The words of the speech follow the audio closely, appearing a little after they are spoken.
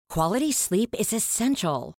Quality sleep is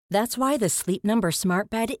essential. That's why the Sleep Number Smart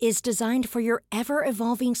Bed is designed for your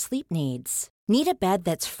ever-evolving sleep needs. Need a bed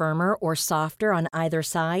that's firmer or softer on either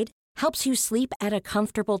side? Helps you sleep at a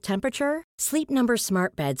comfortable temperature? Sleep Number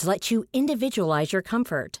Smart Beds let you individualize your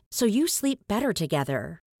comfort, so you sleep better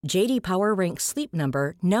together. J.D. Power ranks Sleep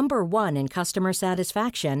Number number 1 in customer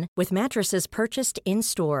satisfaction with mattresses purchased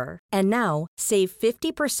in-store. And now, save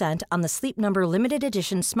 50% on the Sleep Number Limited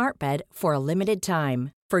Edition Smart Bed for a limited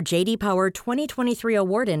time. For J.D. Power 2023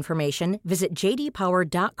 award information, visit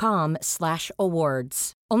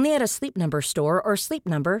jdpower.com/awards. Only at a Sleep Number store or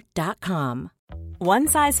sleepnumber.com. One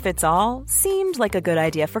size fits all seemed like a good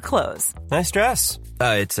idea for clothes. Nice dress.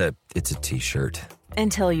 It's a t-shirt.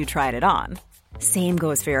 Until you tried it on. Same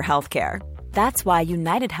goes for your healthcare. That's why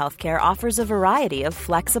United Healthcare offers a variety of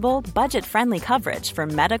flexible, budget-friendly coverage for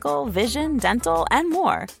medical, vision, dental, and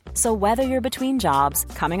more. So whether you're between jobs,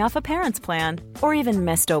 coming off a parent's plan, or even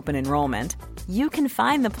missed open enrollment, you can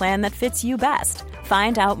find the plan that fits you best.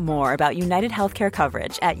 Find out more about United Healthcare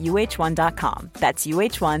coverage at uh1.com. That's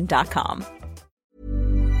uh1.com.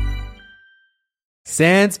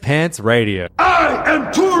 Sans Pants Radio. I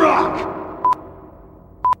am Turok!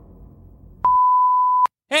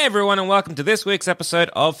 Hey everyone, and welcome to this week's episode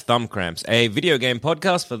of Thumb Cramps, a video game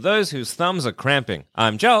podcast for those whose thumbs are cramping.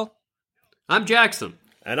 I'm Joel. I'm Jackson.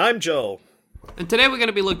 And I'm Joel. And today we're going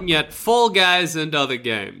to be looking at Fall Guys and other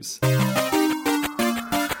games.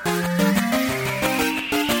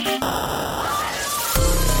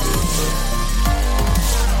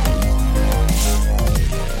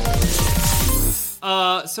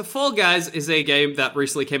 So Fall Guys is a game that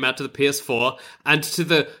recently came out to the PS4 and to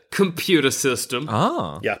the computer system.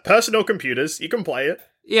 Oh. Yeah, personal computers, you can play it.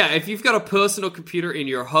 Yeah, if you've got a personal computer in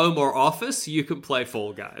your home or office, you can play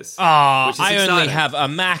Fall Guys. Oh, I only have a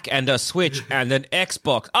Mac and a Switch and an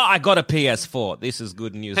Xbox. Oh, I got a PS4. This is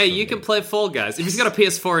good news. Hey, you can play Fall Guys. If you've got a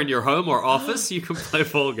PS4 in your home or office, you can play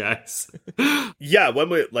Fall Guys. Yeah, when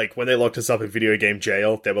they locked us up in video game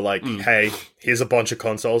jail, they were like, hey, here's a bunch of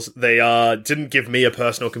consoles. They didn't give me a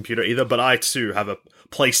personal computer either, but I too have a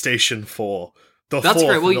PlayStation 4. That's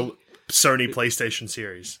great. Well, Sony PlayStation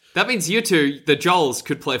series. That means you two, the Joels,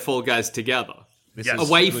 could play Fall Guys together. Yes.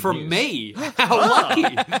 Away from me. How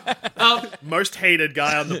lucky. Most hated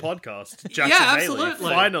guy on the podcast. Jackson yeah, Haley.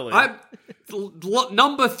 absolutely. Finally. I'm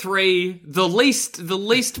number 3, the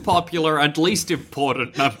least popular and least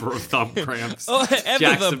important member of Thumb Cramps. Ever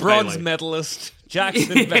Jackson the bronze Bailey. medalist,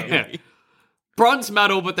 Jackson Bailey. Bronze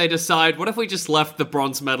medal, but they decide, what if we just left the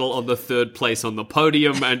bronze medal on the 3rd place on the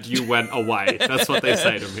podium and you went away? That's what they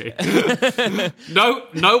say to me.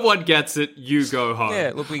 No one gets it, you go home.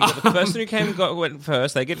 Yeah, look, we got the person who went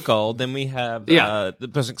first, they get gold. Then we have the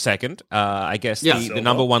person second, I guess the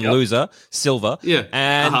number one loser, silver. Yeah.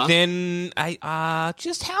 And then,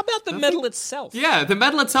 just how about the medal itself? Yeah, the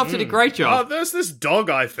medal itself did a great job. There's this dog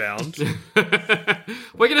I found.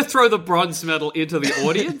 We're going to throw the bronze medal into the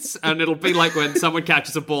audience, and it'll be like when someone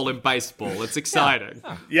catches a ball in baseball. It's exciting.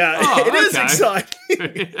 Yeah, it is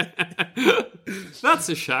exciting. That's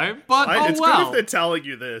a shame, but it's good if they're telling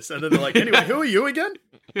you this, and then they're like, anyway, who are you again?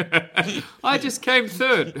 I just came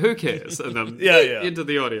 3rd. Who cares? And then into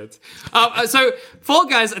the audience. So, Fall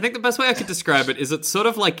Guys, I think the best way I could describe it is it's sort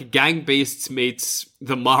of like Gang Beasts meets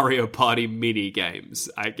the Mario Party mini games,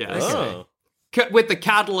 I guess. Oh. With the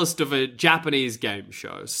catalyst of a Japanese game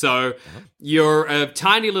show. So you're a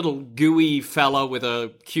tiny little gooey fella with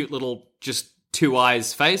a cute little just 2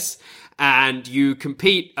 eyes face, and you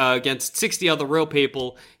compete against 60 other real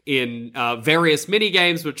people in various mini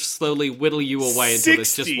games, which slowly whittle you away until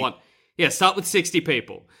there's just one. Yeah, start with 60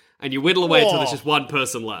 people, and you whittle away until there's just one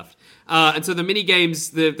person left. And so the mini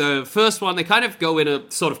games, the first one, they kind of go in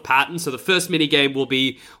a sort of pattern. So the first mini game will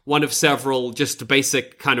be one of several just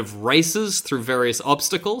basic kind of races through various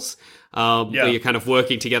obstacles, where you're kind of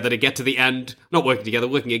working together to get to the end. Not working together,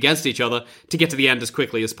 working against each other to get to the end as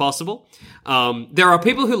quickly as possible. There are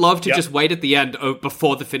people who love to just wait at the end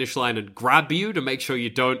before the finish line and grab you to make sure you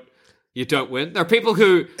don't win. There are people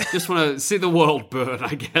who just want to see the world burn,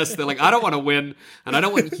 I guess. They're like, I don't want to win, and I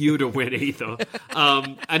don't want you to win either.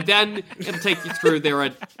 And then it'll take you through, there are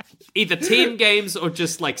either team games or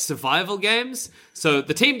just like survival games. So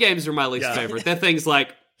the team games are my least favorite. They're things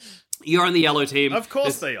like, you're on the yellow team. Of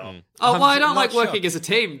course they are. Oh, well, I don't like working as a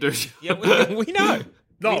team, dude. Yeah, we know.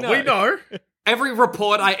 We know. Every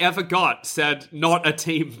report I ever got said not a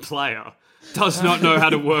team player. Does not know how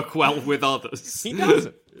to work well with others. He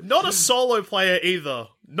doesn't. Not a solo player either.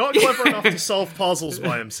 Not clever enough to solve puzzles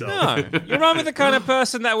by himself. No, you remind me of the kind of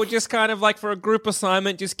person that would just kind of like for a group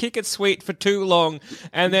assignment, just kick it sweet for too long,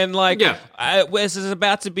 and then like, where's it's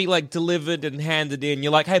about to be like delivered and handed in,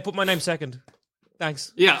 you're like, hey, put my name second.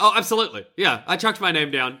 Thanks. Yeah, oh, absolutely. Yeah, I chucked my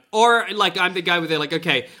name down. Or, like, I'm the guy where they're like,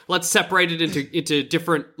 okay, let's separate it into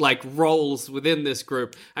different, like, roles within this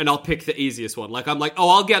group, and I'll pick the easiest one. Like, I'm like, oh,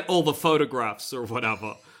 I'll get all the photographs or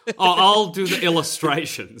whatever. I'll do the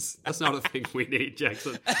illustrations. That's not a thing we need,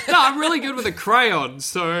 Jackson. No, I'm really good with a crayon,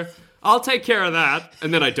 so I'll take care of that,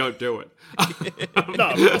 and then I don't do it. No,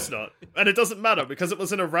 of course not. And it doesn't matter, because it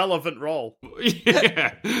was an irrelevant role.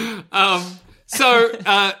 Yeah.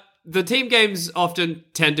 The team games often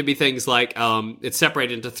tend to be things like it's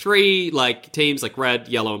separated into 3 like teams, like red,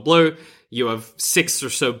 yellow, and blue. You have 6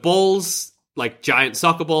 or so balls, like giant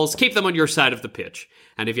soccer balls. Keep them on your side of the pitch,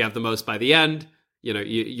 and if you have the most by the end, you know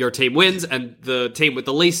your team wins, and the team with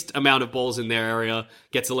the least amount of balls in their area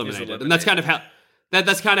gets eliminated. And that's kind of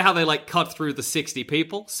how they like cut through the 60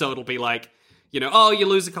 people. So it'll be like, you know, oh, you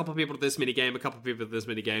lose a couple of people to this mini game, a couple of people to this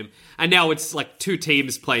mini game, and now it's like 2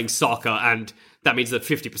 teams playing soccer, and that means that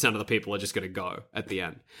 50% of the people are just going to go at the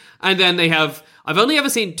end. And then I've only ever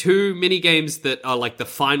seen 2 mini games that are like the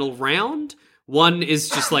final round. One is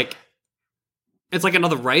just like, it's like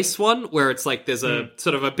another race one, where it's like there's a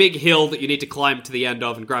sort of a big hill that you need to climb to the end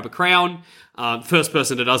of and grab a crown. First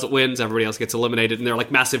person that does it wins, everybody else gets eliminated, and there are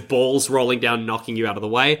like massive balls rolling down, knocking you out of the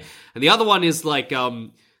way. And the other one is like,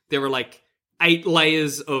 there were like 8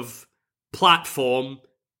 layers of platform,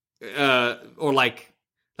 or like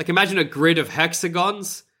imagine a grid of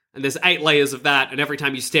hexagons, and there's 8 layers of that, and every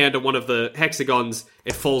time you stand on one of the hexagons,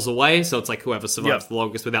 it falls away, so it's like whoever survives the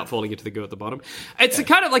longest without falling into the goo at the bottom. It's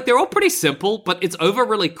kind of like, they're all pretty simple, but it's over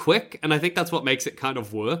really quick, and I think that's what makes it kind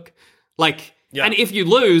of work. Like, and if you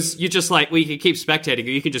lose, you're just like, well, you can keep spectating, or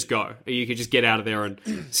you can just go, or you can just get out of there and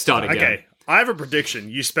start again. Okay. I have a prediction.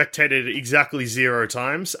 You spectated exactly 0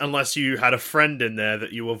 times, unless you had a friend in there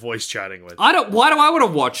that you were voice chatting with. Why do I want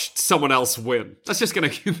to watch someone else win? That's just going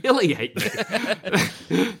to humiliate me.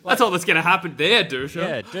 That's all that's going to happen there, dude.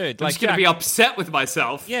 Yeah, dude. I'm just going to be upset with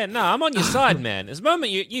myself. Yeah, no, I'm on your side, man. As the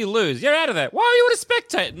moment you lose, you're out of there. Why would you want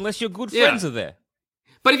to spectate unless your good friends are there?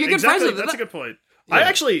 But if you're good friends with that's a good point.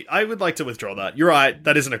 Yeah. I would like to withdraw that. You're right.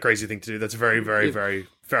 That isn't a crazy thing to do. That's very, very, very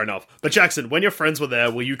fair enough. But Jackson, when your friends were there,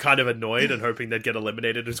 were you kind of annoyed and hoping they'd get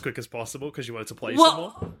eliminated as quick as possible because you wanted to play some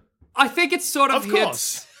more? I think it's sort of... Of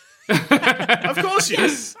course. Of course,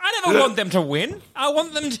 yes. I never want them to win. I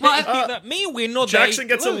want them to let me win or Jackson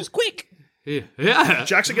they gets lose. Quick. Yeah.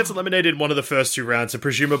 Jackson gets eliminated in one of the first 2 rounds, and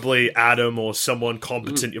presumably Adam or someone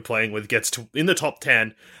competent you're playing with gets in the top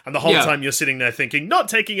 10, and the whole time you're sitting there thinking, not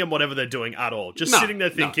taking him whatever they're doing at all, just sitting there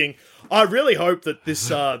thinking, I really hope that this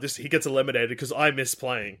he gets eliminated because I miss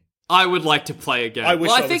playing. I would like to play again. I wish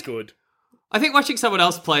I was good. I think watching someone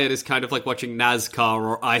else play it is kind of like watching NASCAR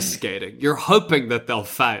or ice skating. You're hoping that they'll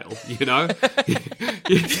fail, you know?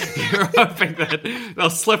 You're hoping that they'll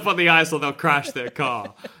slip on the ice or they'll crash their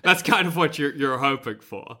car. That's kind of what you're hoping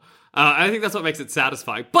for. I think that's what makes it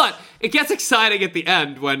satisfying. But it gets exciting at the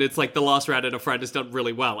end when it's like the last round and a friend has done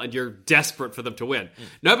really well and you're desperate for them to win.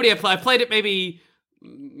 I played it maybe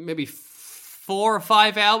 4 or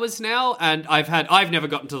 5 hours now, and I've never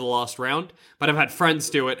gotten to the last round, but I've had friends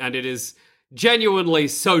do it, and it is genuinely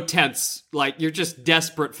so tense. Like, you're just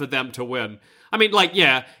desperate for them to win. I mean, like,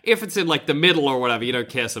 yeah, if it's in like the middle or whatever, you don't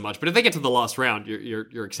care so much. But if they get to the last round,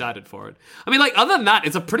 you're excited for it. I mean, like, other than that,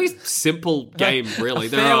 it's a pretty simple game, really. A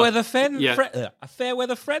fair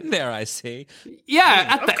weather friend there, I see. Yeah,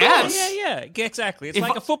 at the end. Yeah, exactly. It's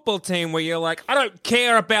like a football team where you're like, I don't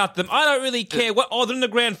care about them. I don't really care what. Oh, they're in the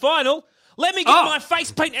grand final. Let me get my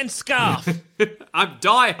face paint and scarf. I'm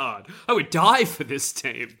diehard. I would die for this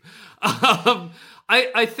team.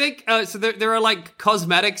 I think, so there are like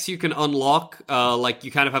cosmetics you can unlock, like you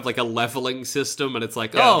kind of have like a leveling system, and it's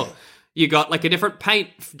like, you got like a different paint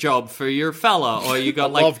job for your fella, or you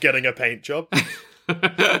got I love getting a paint job.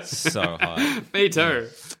 So hard. Me too.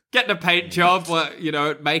 Getting a paint job,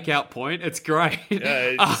 at make out point, it's great.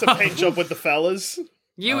 Yeah, just a paint job with the fellas.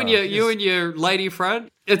 You and your lady friend,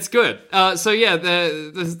 it's good. So yeah,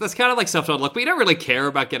 that's kind of like stuff to unlock, but you don't really care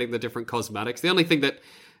about getting the different cosmetics. The only thing that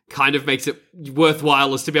kind of makes it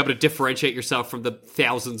worthwhile is to be able to differentiate yourself from the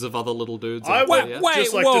thousands of other little dudes. Hang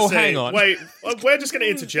on. Wait, we're just going to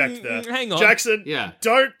interject there. Hang on. Jackson,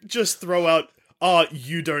 don't just throw out,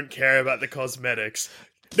 you don't care about the cosmetics.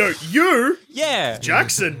 No, you,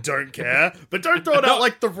 Jackson, don't care, but don't throw it out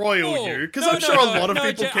like the royal you, because I'm sure a lot of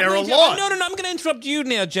people care a lot. No, I'm going to interrupt you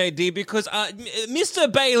now, JD, because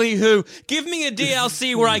Mr. Bailey, give me a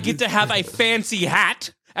DLC where I get to have a fancy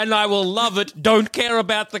hat and I will love it. Don't care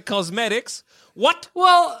about the cosmetics. What?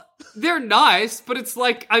 Well, they're nice, but it's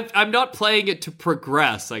like I'm not playing it to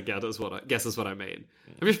progress, I guess is what I mean.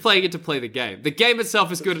 I'm just playing it to play the game. The game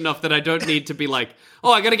itself is good enough that I don't need to be like,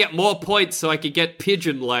 oh, I gotta get more points so I could get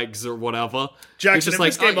pigeon legs or whatever. Jackson, if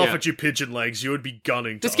this game offered you pigeon legs, you would be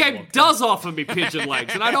gunning to This game does offer me pigeon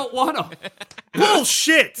legs, and I don't want them.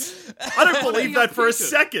 Bullshit! I don't believe that for a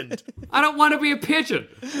second. I don't want to be a pigeon.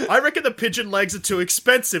 I reckon the pigeon legs are too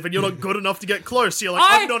expensive and you're not good enough to get close. You're like,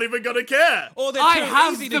 I'm not even gonna care. I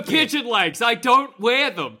have the pigeon legs. I don't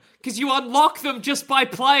wear them, because you unlock them just by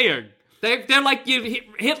playing. They're like, you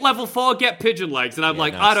hit level 4, get pigeon legs, and I'm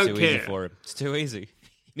like, I don't care. Easy for him. It's too easy.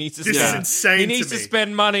 He needs to this is insane. He needs to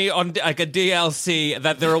spend money on like a DLC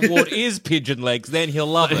that the reward is pigeon legs. Then he'll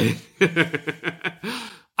love it.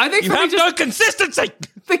 I think you have no consistency.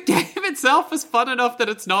 The game itself is fun enough that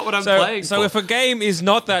it's not what I'm playing. So if a game is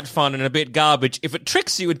not that fun and a bit garbage, if it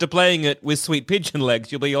tricks you into playing it with sweet pigeon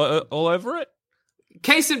legs, you'll be all over it.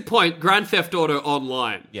 Case in point, Grand Theft Auto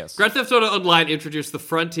Online. Yes. Grand Theft Auto Online introduced the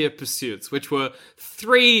Frontier Pursuits, which were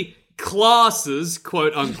 3 classes,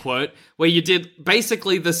 quote unquote, where you did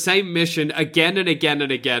basically the same mission again and again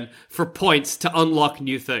and again for points to unlock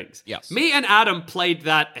new things. Yes. Me and Adam played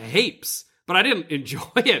that heaps, but I didn't enjoy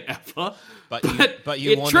it ever. But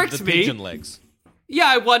you wanted the pigeon legs. Yeah,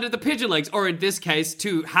 I wanted the pigeon legs, or in this case,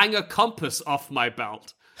 to hang a compass off my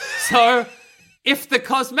belt. So... if the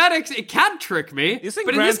cosmetics, it can trick me,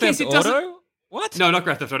 but in this case it doesn't. Auto? What? No, not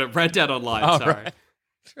Grand Theft Auto. Red Dead Online. Oh, sorry. Right.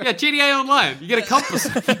 Yeah, GTA Online. You get a compass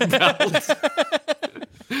on your belt.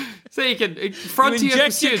 So you can Frontier you inject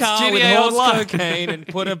Pursuits, your car GTA with horse Online. cocaine and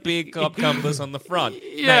put a big compass on the front.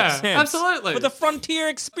 Yeah, makes sense. absolutely. For the Frontier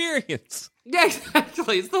experience. Yeah,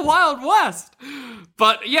 exactly. It's the Wild West.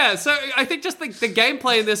 But yeah, so I think just the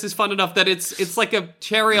gameplay in this is fun enough that it's like a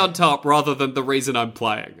cherry on top rather than the reason I'm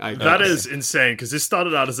playing. That is insane, because this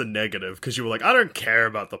started out as a negative, because you were like, I don't care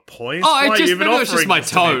about the points. Oh, it was just my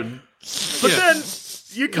tone. But then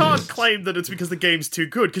you can't claim that it's because the game's too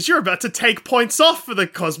good, because you're about to take points off for the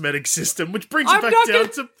cosmetic system, which brings it back down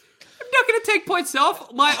to... I'm not going to take points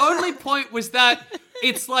off. My only point was that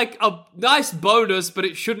it's like a nice bonus, but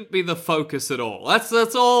it shouldn't be the focus at all. That's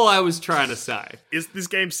all I was trying to say. Is this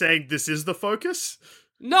game saying this is the focus?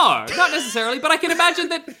 No, not necessarily, but I can imagine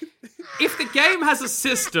that if the game has a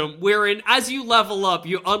system wherein as you level up,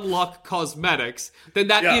 you unlock cosmetics, then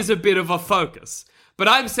that is a bit of a focus. But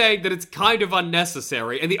I'm saying that it's kind of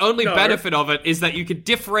unnecessary, and the only benefit of it is that you can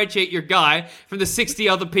differentiate your guy from the 60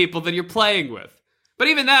 other people that you're playing with. But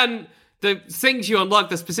even then, the things you unlock,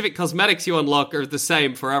 the specific cosmetics you unlock are the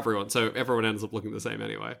same for everyone, so everyone ends up looking the same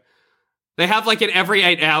anyway. They have, like, in every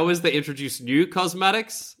 8 hours, they introduce new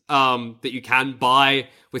cosmetics that you can buy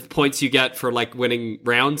with points you get for, like, winning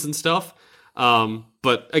rounds and stuff.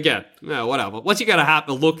 But, again, whatever. Once you get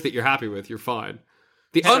a look that you're happy with, you're fine.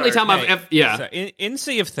 The only time I've ever... Yeah. So in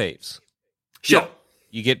Sea of Thieves... Sure.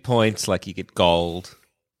 You get points, like you get gold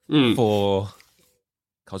for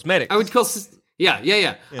cosmetics. I would call...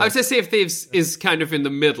 Yeah. I would say Sea of Thieves is kind of in the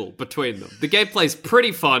middle between them. The gameplay's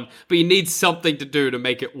pretty fun, but you need something to do to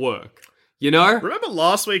make it work. You know? Remember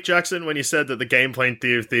last week, Jackson, when you said that the gameplay in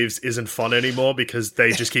Sea of Thieves isn't fun anymore because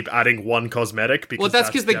they just keep adding one cosmetic? Because well, that's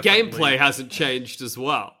because the gameplay hasn't changed as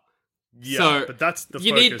well. Yeah, so but that's the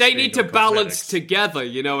they need to balance together,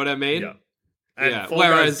 you know what I mean? Yeah. And Fall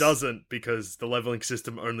Guys doesn't, because the leveling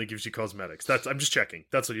system only gives you cosmetics. I'm just checking.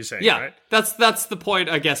 That's what you're saying, right? That's the point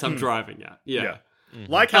I guess I'm driving at. Yeah.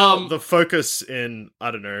 Like how the focus in,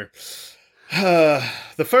 I don't know,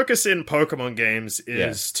 the focus in Pokemon games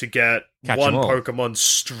is to get one Pokemon's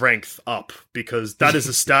strength up, because that is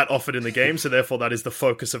a stat offered in the game, so therefore that is the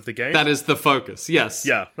focus of the game. That is the focus, yes.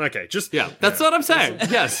 Yeah, okay, that's what I'm saying.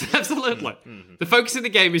 Yes, absolutely. The focus in the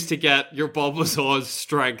game is to get your Bulbasaur's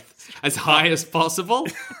strength as high as possible.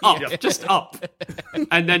 Just up.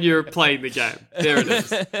 And then you're playing the game. There it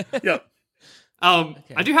is. Yep.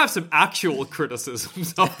 I do have some actual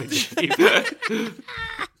criticisms of the game.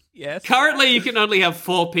 Yes. Currently, you can only have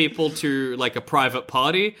 4 people to, like, a private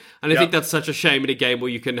party, and I think that's such a shame in a game where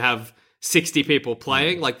you can have 60 people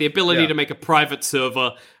playing. Like, the ability to make a private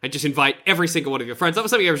server and just invite every single one of your friends. That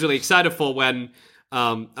was something I was really excited for when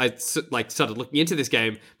I started looking into this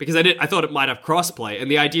game, because I thought it might have crossplay,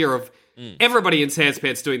 and the idea of everybody in Sans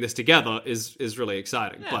Pants doing this together is really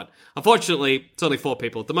exciting. But unfortunately, it's only 4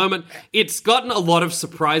 people at the moment. It's gotten a lot of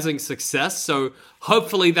surprising success, so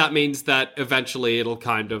hopefully that means that eventually it'll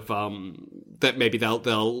kind of that maybe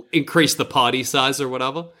they'll increase the party size or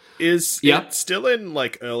whatever. Is it still in,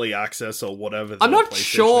 like, early access or whatever? I'm not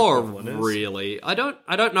sure, really. I don't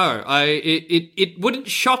know. It wouldn't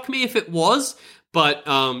shock me if it was, But,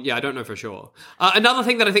 I don't know for sure. Another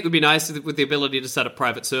thing that I think would be nice with the ability to set up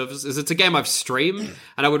private servers is it's a game I've streamed,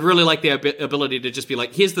 and I would really like the ability to just be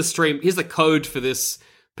like, here's the code for this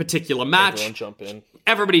particular match.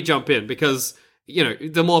 Everybody jump in, because,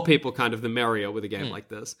 the more people the merrier with a game like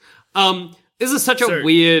this. This is such a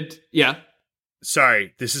weird... Yeah.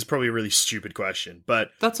 Sorry, this is probably a really stupid question, but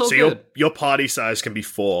that's all good. Your party size can be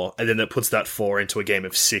 4, and then that puts that 4 into a game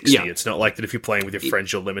of 60. Yeah. It's not like that if you're playing with your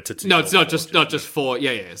friends, you're limited to. No, it's not just 4.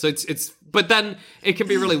 Yeah. So it's but then it can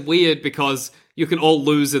be really weird because you can all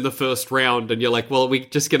lose in the first round, and you're like, well, are we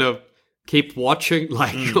just gonna keep watching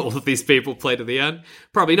all of these people play to the end?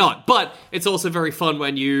 Probably not. But it's also very fun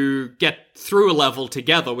when you get through a level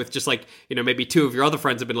together with just maybe 2 of your other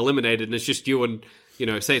friends have been eliminated, and it's just you and.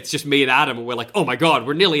 Say it's just me and Adam, and we're like, oh my god,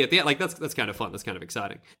 we're nearly at the end. That's kind of fun. That's kind of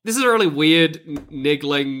exciting. This is a really weird,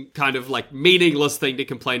 niggling, kind of meaningless thing to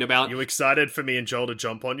complain about. You excited for me and Joel to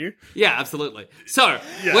jump on you? Yeah, absolutely. So,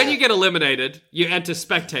 when you get eliminated, you enter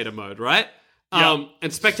spectator mode, right?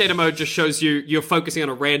 And spectator mode just shows you're focusing on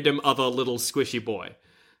a random other little squishy boy.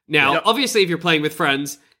 Now, obviously, if you're playing with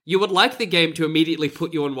friends, you would like the game to immediately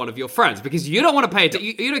put you on one of your friends, because you don't want to pay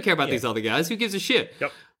attention. You don't care about these other guys. Who gives a shit?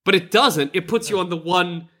 Yep. But it doesn't. It puts you on the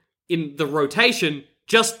one in the rotation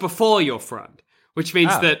just before your friend, which means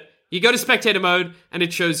that you go to spectator mode and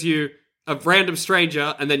it shows you a random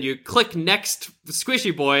stranger, and then you click next the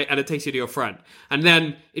squishy boy and it takes you to your friend. And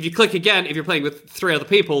then if you click again, if you're playing with 3 other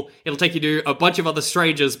people, it'll take you to a bunch of other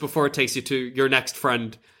strangers before it takes you to your next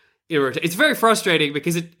friend. It's very frustrating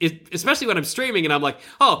because it especially when I'm streaming and I'm like,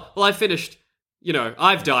 oh, well, I finished...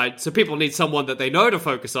 I've died, so people need someone that they know to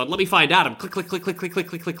focus on. Let me find Adam. Click, click, click, click, click, click,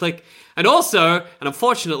 click, click, click. And also, and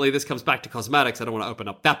unfortunately, this comes back to cosmetics. I don't want to open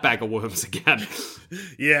up that bag of worms again.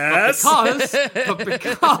 Yes. But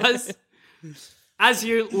because as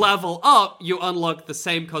you level up, you unlock the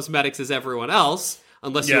same cosmetics as everyone else,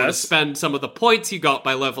 unless you want to spend some of the points you got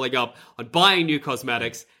by leveling up on buying new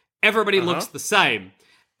cosmetics. Everybody looks the same.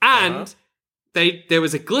 And... There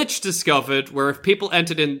was a glitch discovered where if people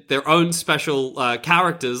entered in their own special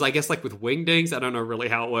characters, I guess with Wingdings, I don't know really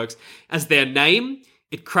how it works, as their name,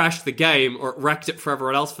 it crashed the game or it wrecked it for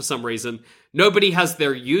everyone else for some reason. Nobody has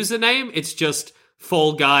their username, it's just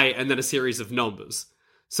Fall Guy and then a series of numbers.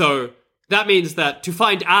 So that means that to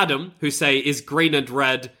find Adam, who say is green and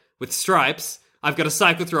red with stripes, I've got to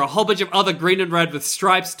cycle through a whole bunch of other green and red with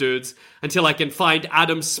stripes dudes until I can find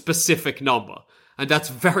Adam's specific number. And that's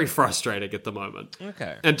very frustrating at the moment.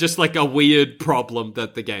 Okay. And just a weird problem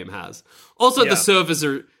that the game has. Also, the servers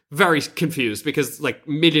are very confused because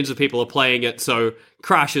millions of people are playing it, so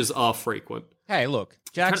crashes are frequent. Hey, look,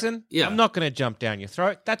 Jackson, I'm not going to jump down your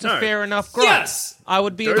throat. That's a fair enough gripe. Yes! I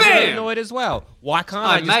would be a bit annoyed as well. Why can't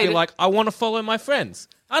I just be I want to follow my friends?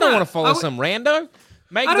 I don't want to follow some rando.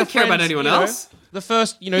 I don't care about anyone else. The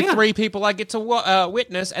first, 3 people I get to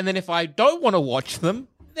witness, and then if I don't want to watch them,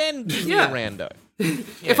 then give me a rando.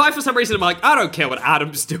 If I, for some reason, am I don't care what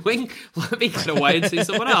Adam's doing, let me get away and see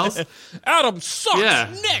someone else. Adam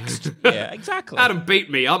sucks. Next. Yeah, exactly. Adam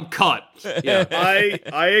beat me. I'm cut. Yeah.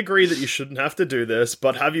 I agree that you shouldn't have to do this,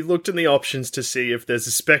 but have you looked in the options to see if there's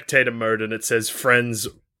a spectator mode and it says friends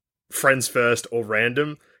first or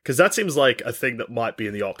random? Because that seems like a thing that might be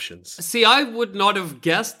in the options. See, I would not have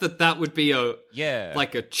guessed that would be a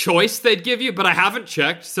choice they'd give you, but I haven't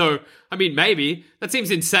checked, so, maybe. That seems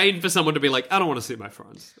insane for someone to be like, I don't want to see my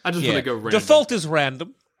friends. I just want to go random. Default is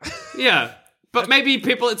random. Yeah. But maybe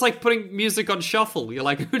people, it's like putting music on shuffle. You're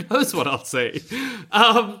like, who knows what I'll see? There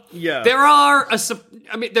are, there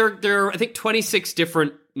are, I think, 26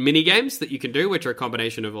 different mini-games that you can do, which are a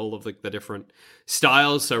combination of all of the different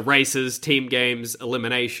styles. So races, team games,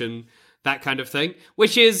 elimination, that kind of thing.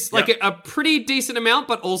 Which is a pretty decent amount,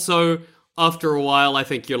 but also after a while, I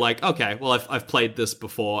think you're like, okay, well, I've played this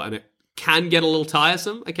before, and it can get a little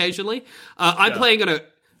tiresome occasionally. I'm playing on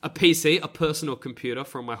a PC, a personal computer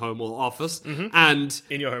from my home or office, and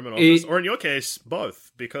in your home and office, or in your case,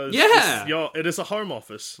 both, because it is a home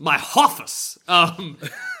office. My office.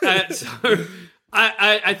 So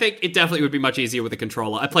I think it definitely would be much easier with a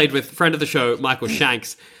controller. I played with friend of the show, Michael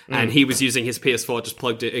Shanks, and he was using his PS4 just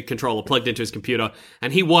plugged into his computer,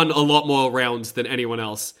 and he won a lot more rounds than anyone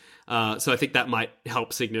else. So I think that might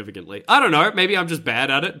help significantly. I don't know. Maybe I'm just bad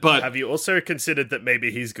at it, but have you also considered that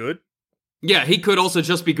maybe he's good? Yeah, he could also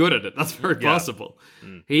just be good at it. That's very possible.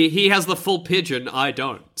 He has the full pigeon, I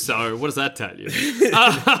don't. So what does that tell you?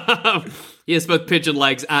 He has both pigeon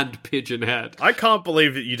legs and pigeon head. I can't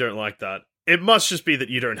believe that you don't like that. It must just be that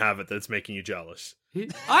you don't have it that's making you jealous.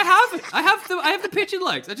 I have it. I have the pigeon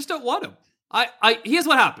legs. I just don't want them. Here's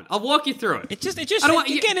what happened. I'll walk you through it.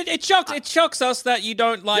 It shocks us that you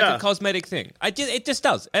don't like a cosmetic thing. It just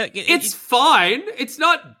does. It's fine. It's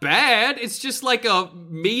not bad. It's just like a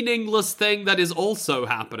meaningless thing that is also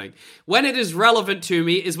happening. When it is relevant to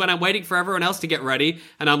me is when I'm waiting for everyone else to get ready,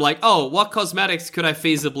 and I'm like, oh, what cosmetics could I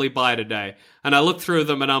feasibly buy today? And I look through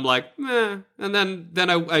them, and I'm like, meh. And then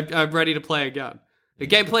I'm ready to play again. The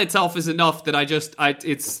gameplay itself is enough that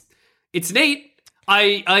it's neat.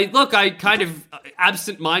 I kind of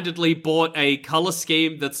absent-mindedly bought a color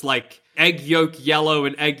scheme that's like egg yolk yellow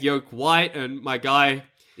and egg yolk white, and my guy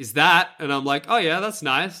is that, and I'm like, oh yeah, that's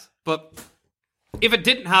nice. But if it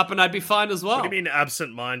didn't happen, I'd be fine as well. What do you mean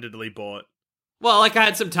absent-mindedly bought? Well, like I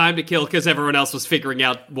had some time to kill because everyone else was figuring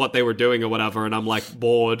out what they were doing or whatever, and I'm like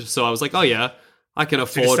bored, so I was like, oh yeah, I can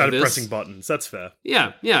afford this. You started pressing buttons, that's fair.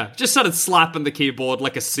 Yeah, just started slapping the keyboard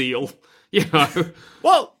like a seal, you know?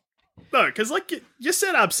 Well... No, because like you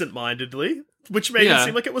said absent-mindedly, which made it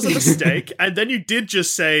seem like it was a mistake, and then you did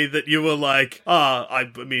just say that you were like,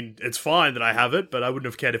 I mean, it's fine that I have it, but I wouldn't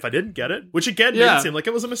have cared if I didn't get it, which again made it seem like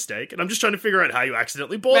it was a mistake, and I'm just trying to figure out how you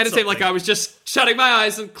accidentally bought something. Made it seem like I was just shutting my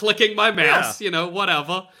eyes and clicking my mouse, you know,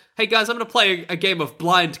 whatever. Hey guys, I'm going to play a game of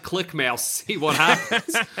blind click mouse, see what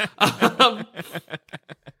happens.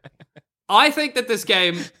 I think that this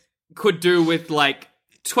game could do with like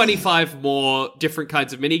 25 more different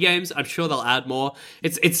kinds of minigames. I'm sure they'll add more.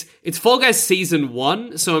 It's Fall Guys Season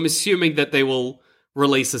 1, so I'm assuming that they will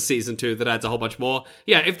release a Season 2 that adds a whole bunch more.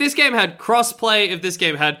 Yeah, if this game had crossplay, if this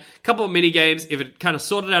game had a couple of minigames, if it kind of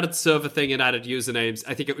sorted out its server thing and added usernames,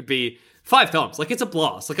 I think it would be 5 thumbs. Like, it's a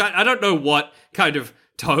blast. Like, I don't know what kind of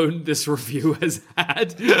tone this review has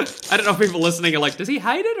had. I don't know if people listening are like, does he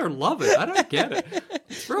hate it or love it? I don't get it.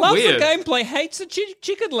 It's real Loves weird. The gameplay, hates the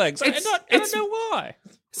chicken legs. I don't know why.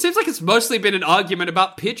 Seems like it's mostly been an argument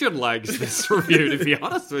about pigeon legs, this review, to be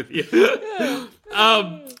honest with you.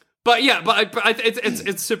 But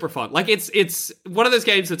it's super fun. Like, it's one of those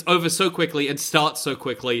games that's over so quickly and starts so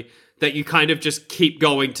quickly that you kind of just keep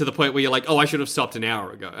going to the point where you're like, oh, I should have stopped an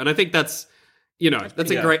hour ago. And I think that's,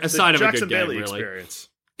 a sign of a good game, really. Experience.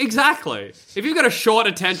 Exactly. If you've got a short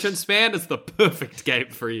attention span, it's the perfect game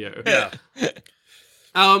for you. Yeah.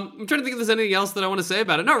 I'm trying to think if there's anything else that I want to say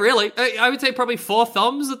about it. Not really. I would say probably 4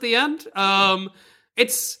 thumbs at the end.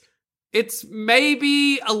 It's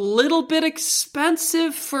maybe a little bit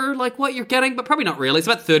expensive for like what you're getting, but probably not really. It's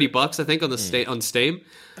about $30, I think, on Steam.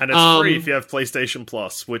 And it's free if you have PlayStation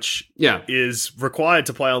Plus, which is required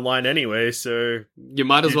to play online anyway. So you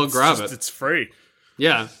might as well grab it. It's free.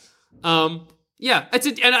 Yeah. And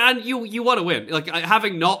you want to win. Like,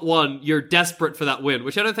 having not won, you're desperate for that win,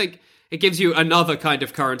 which I don't think it gives you another kind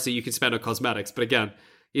of currency you can spend on cosmetics. But again,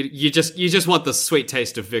 you just want the sweet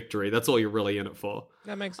taste of victory. That's all you're really in it for.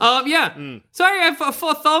 That makes sense. Sorry, I have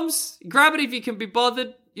 4 thumbs. Grab it if you can be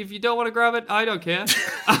bothered. If you don't want to grab it, I don't care.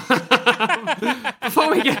 Before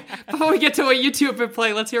we get to a YouTube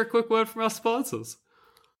play, let's hear a quick word from our sponsors.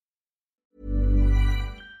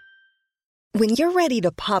 When you're ready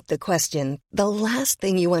to pop the question, the last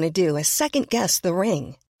thing you want to do is second-guess the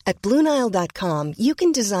ring. At BlueNile.com, you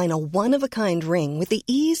can design a one-of-a-kind ring with the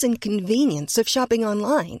ease and convenience of shopping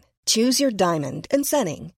online. Choose your diamond and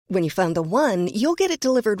setting. When you find the one, you'll get it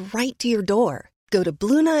delivered right to your door. Go to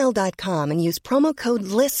BlueNile.com and use promo code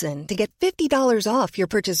LISTEN to get $50 off your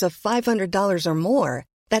purchase of $500 or more.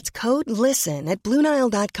 That's code LISTEN at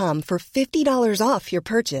BlueNile.com for $50 off your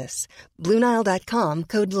purchase. BlueNile.com,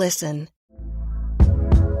 code LISTEN.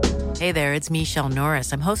 Hey there, it's Michelle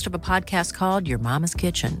Norris. I'm host of a podcast called Your Mama's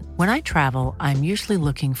Kitchen. When I travel, I'm usually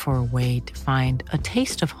looking for a way to find a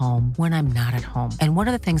taste of home when I'm not at home. And one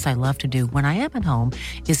of the things I love to do when I am at home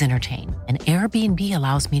is entertain. And Airbnb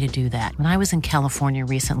allows me to do that. When I was in California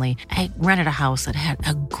recently, I rented a house that had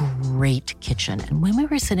a great kitchen. And when we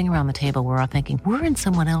were sitting around the table, we're all thinking, we're in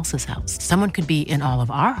someone else's house. Someone could be in all of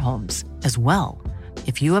our homes as well.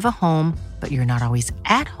 If you have a home, but you're not always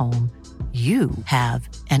at home, you have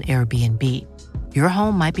an Airbnb. Your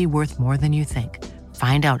home might be worth more than you think.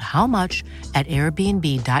 Find out how much at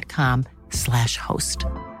airbnb.com/host.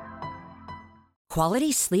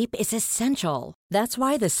 Quality sleep is essential. That's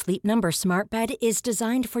why the Sleep Number Smart Bed is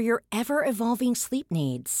designed for your ever-evolving sleep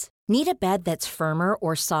needs. Need a bed that's firmer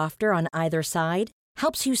or softer on either side?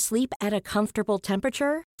 Helps you sleep at a comfortable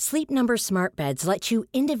temperature? Sleep Number Smart Beds let you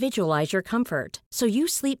individualize your comfort, so you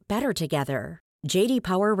sleep better together. J.D.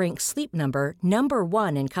 Power ranks Sleep Number number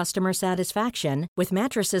 1 in customer satisfaction with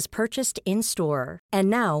mattresses purchased in-store. And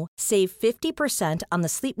now, save 50% on the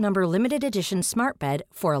Sleep Number Limited Edition Smart Bed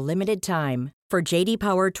for a limited time. For J.D.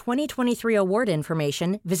 Power 2023 award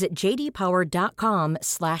information, visit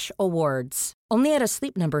jdpower.com/awards. Only at a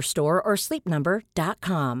Sleep Number store or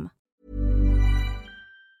sleepnumber.com.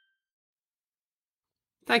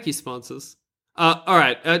 Thank you, sponsors. All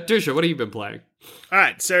right, Dusha, what have you been playing? All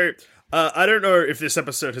right, so I don't know if this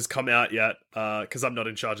episode has come out yet, because I'm not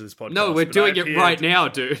in charge of this podcast. No, we're doing it right now,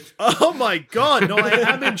 dude. Oh my god, no, I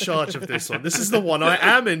am in charge of this one. This is the one I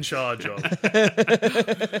am in charge of.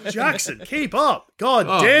 Jackson, keep up. God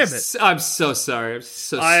damn it. I'm so sorry. I'm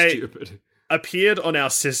so stupid. Appeared on our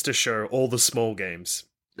sister show, All the Small Games.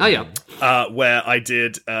 Oh, yeah. Where I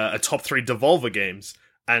did a top 3 Devolver games.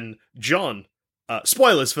 And John,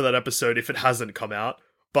 spoilers for that episode if it hasn't come out,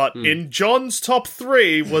 but in John's top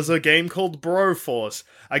 3 was a game called Broforce,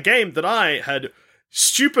 a game that I had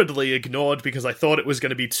stupidly ignored because I thought it was going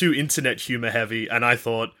to be too internet humor heavy, and I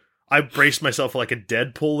braced myself for like a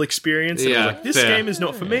Deadpool experience, and I was like, this game is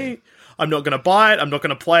not for me, I'm not going to buy it, I'm not going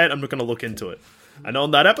to play it, I'm not going to look into it. And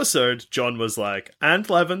on that episode, John was like, and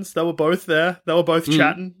Levins, they were both there, they were both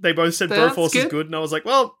chatting, they both said Broforce is good, and I was like,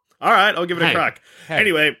 well, alright, I'll give it a crack.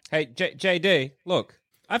 Anyway. Hey, JD, look,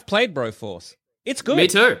 I've played Broforce. It's good. Me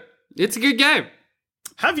too. It's a good game.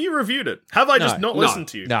 Have you reviewed it? Have I just not listened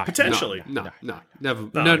to you? No, potentially. No, never. No,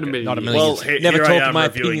 Not okay. a million. Not a years. million. Well, Never here I talked am my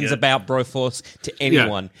reviewing opinions it. about Broforce to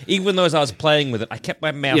anyone. Even though as I was playing with it, I kept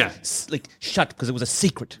my mouth shut because it was a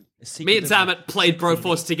secret. Me and Zamet played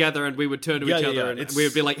Broforce together, and we would turn to each other, and we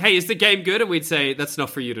would be like, "Hey, is the game good?" And we'd say, "That's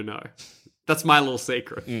not for you to know. That's my little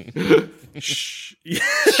secret." Shh.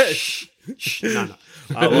 Shh. No.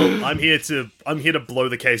 Well, I'm here to blow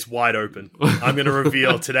the case wide open. I'm going to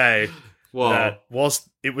reveal today that whilst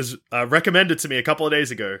it was recommended to me a couple of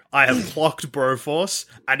days ago, I have clocked Broforce,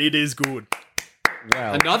 and it is good.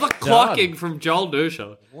 Wow. Another clocking from Joel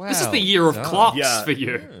Dusha. Wow. This is the year of clocks for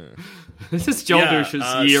you. This is Joel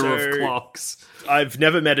Dusha's year of clocks. I've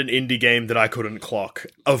never met an indie game that I couldn't clock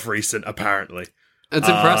of recent, apparently. That's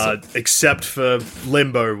impressive. Except for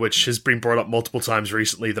Limbo, which has been brought up multiple times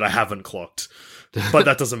recently that I haven't clocked. But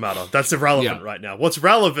that doesn't matter. That's irrelevant right now. What's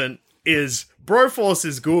relevant is Broforce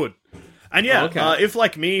is good. And if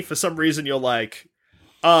like me, for some reason you're like,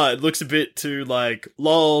 it looks a bit too like,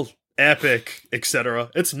 lol, epic,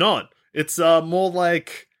 etc. It's not. It's more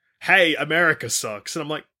like, hey, America sucks. And I'm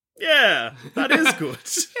like, yeah, that is good.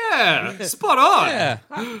 Yeah, spot on. Yeah,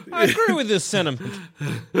 I agree with this sentiment.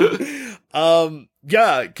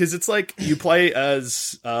 Yeah, because it's like you play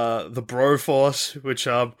as the Broforce, which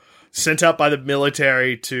are sent out by the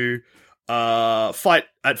military to fight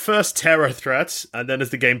at first terror threats, and then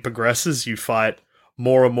as the game progresses, you fight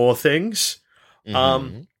more and more things.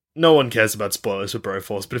 No one cares about spoilers for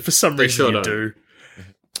Broforce, but if for some reason you do,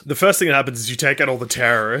 the first thing that happens is you take out all the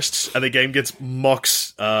terrorists, and the game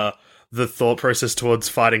mocks the thought process towards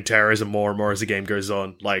fighting terrorism more and more as the game goes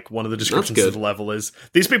on. Like, one of the descriptions of the level is,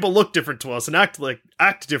 these people look different to us and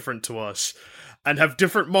act different to us and have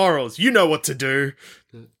different morals. You know what to do.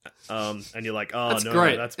 And you're like, oh, that's no,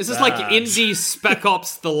 great. that's This bad. is like indie Spec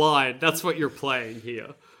Ops The Line. That's what you're playing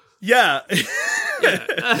here. Yeah.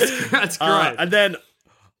 That's great. And then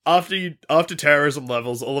after terrorism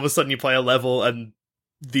levels, all of a sudden you play a level and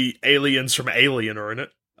the aliens from Alien are in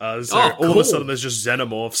it. So all of a sudden there's just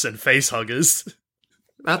xenomorphs and facehuggers.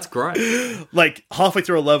 That's great. Like, halfway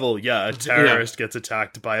through a level, a terrorist gets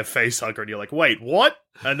attacked by a facehugger, and you're like, wait, what?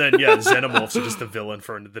 And then, xenomorphs are just the villain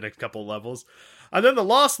for the next couple of levels. And then the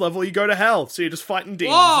last level, you go to hell, so you're just fighting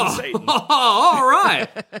demons and Satan. All right.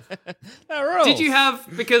 That Did you have,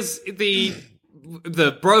 because the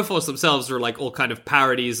Broforce themselves are like all kind of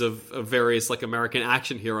parodies of various like American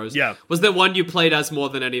action heroes. Yeah. Was there one you played as more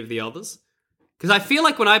than any of the others? Because I feel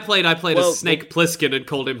like when I played as Snake Plissken and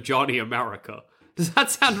called him Johnny America. Does that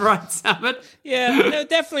sound right, Samet? Yeah, no,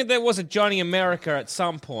 definitely there was a Johnny America at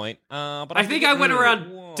some point. But I think I went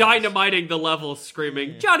around dynamiting the level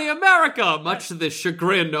screaming, Johnny America, much to the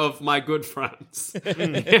chagrin of my good friends.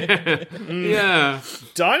 Yeah.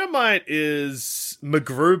 Dynamite is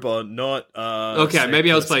MacGruber, not... okay, Snake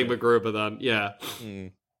maybe I was Plissken. playing MacGruber then, yeah.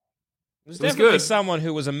 It was definitely someone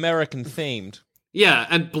who was American-themed. Yeah,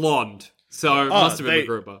 and blonde. So it must have been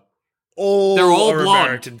MacGruber. They're all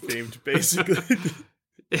blonde. American themed, basically.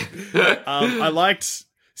 I liked...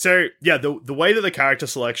 So, yeah, the way that the character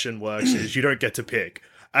selection works is you don't get to pick.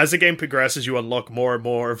 As the game progresses, you unlock more and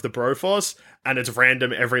more of the Broforce, and it's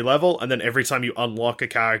random every level, and then every time you unlock a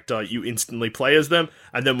character, you instantly play as them,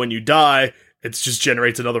 and then when you die, it just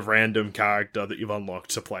generates another random character that you've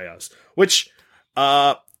unlocked to play as. Which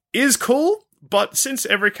is cool, but since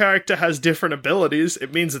every character has different abilities,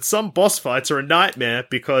 it means that some boss fights are a nightmare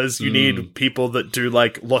because you need people that do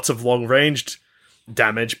like lots of long-ranged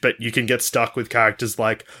damage, but you can get stuck with characters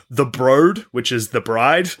like the Brode, which is the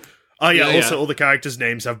bride, Oh yeah, also all the characters'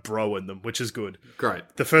 names have bro in them, which is good. Great.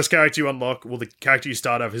 The first character you unlock, the character you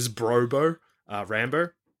start off is Brobo, Rambo.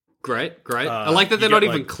 Great. I like that they're not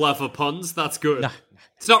even clever puns. That's good. No.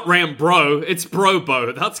 It's not Rambro, it's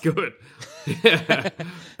Brobo. That's good.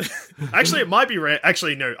 Actually, it might be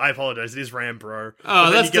Actually, no, I apologize. It is Rambro.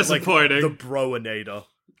 Oh, that's disappointing. The Broinator.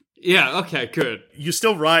 Yeah, okay, good. You're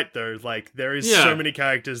still right, though. Like, there is so many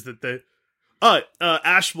characters that they...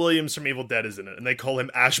 Ash Williams from Evil Dead is in it, and they call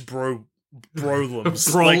him Ash Brolums.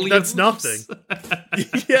 Like, that's nothing.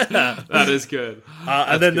 Yeah. That is good.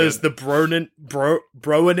 And then there's the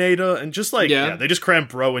Broinator, and just they just cram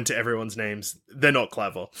bro into everyone's names. They're not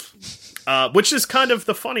clever. Which is kind of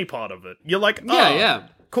the funny part of it. You're like,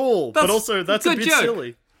 cool, but also that's a bit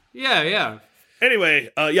silly. Yeah.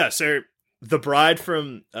 Anyway, so the bride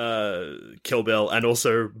from Kill Bill, and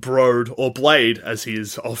also Brode, or Blade, as he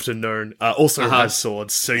is often known, also has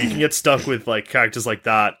swords. So you can get stuck with like characters like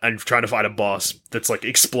that and trying to fight a boss that's like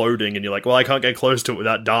exploding, and you're like, well, I can't get close to it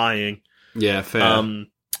without dying. Yeah, fair.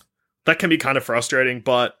 That can be kind of frustrating,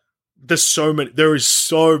 but there is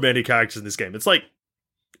so many characters in this game. It's like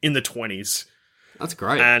in the 20s. That's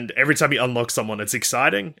great. And every time you unlock someone, it's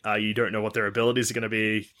exciting. You don't know what their abilities are going to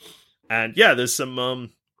be. And yeah, there's some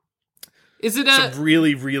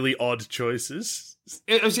really, really odd choices.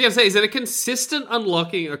 I was going to say, is it a consistent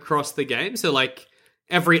unlocking across the game? So like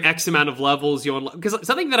every X amount of levels you unlock? Because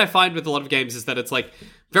something that I find with a lot of games is that it's like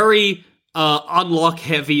very unlock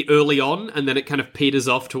heavy early on, and then it kind of peters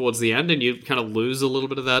off towards the end, and you kind of lose a little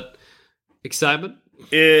bit of that excitement.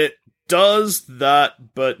 It does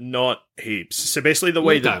that, but not heaps. So basically the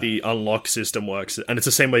way that the unlock system works, and it's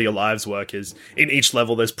the same way your lives work, is in each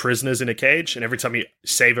level there's prisoners in a cage, and every time you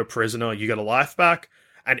save a prisoner, you get a life back,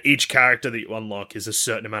 and each character that you unlock is a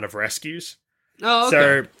certain amount of rescues. Oh, okay.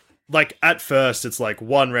 So, like, at first, it's like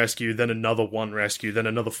 1 rescue, then another 1 rescue, then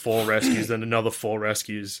another 4 rescues, then another 4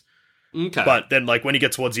 rescues. Okay. But then, like, when you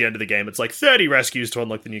get towards the end of the game, it's like 30 rescues to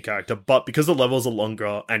unlock the new character, but because the levels are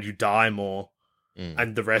longer and you die more,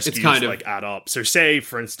 and the rescues like add up. So say,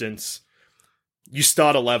 for instance, you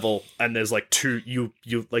start a level and there's like 2, you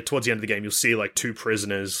like towards the end of the game, you'll see like 2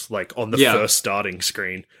 prisoners like on the first starting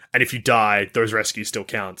screen. And if you die, those rescues still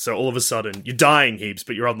count. So all of a sudden you're dying heaps,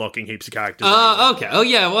 but you're unlocking heaps of characters. Okay. Oh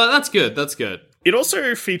yeah, well that's good. That's good. It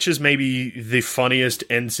also features maybe the funniest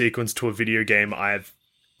end sequence to a video game I've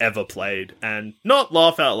ever played. And not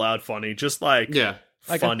laugh out loud funny, just like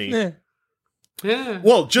funny. Yeah.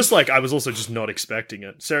 Well, just like I was also just not expecting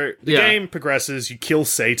it. So the game progresses, you kill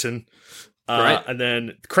Satan, and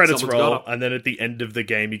then credits roll, and then at the end of the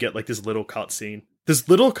game, you get like this little cutscene. There's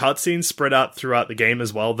little cutscenes spread out throughout the game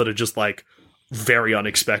as well that are just like very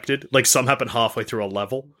unexpected. Like some happen halfway through a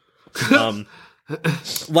level.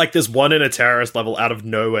 Like there's one in a terrorist level out of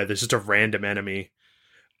nowhere. There's just a random enemy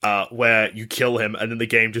where you kill him, and then the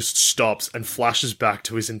game just stops and flashes back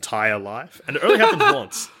to his entire life. And it only happens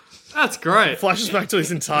once. That's great. It flashes back to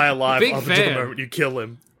his entire life up until the moment you kill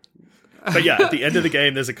him. But yeah, at the end of the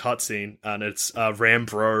game, there's a cutscene, and it's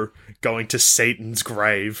Rambro going to Satan's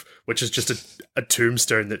grave, which is just a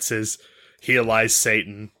tombstone that says, "Here lies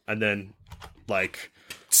Satan," and then, like,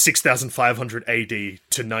 6,500 AD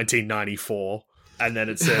to 1994, and then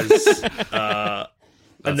it says,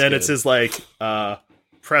 it says, like,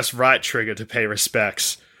 press right trigger to pay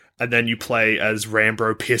respects. And then you play as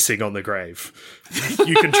Rambro pissing on the grave.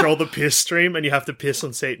 You control the piss stream, and you have to piss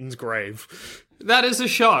on Satan's grave. That is a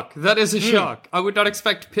shock. Shock. I would not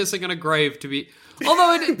expect pissing on a grave to be...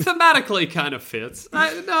 Although it thematically kind of fits.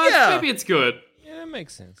 Maybe it's good. Yeah, it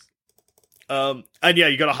makes sense. And yeah,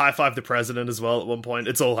 you got to high-five the president as well at one point.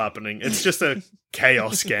 It's all happening. It's just a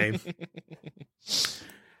chaos game.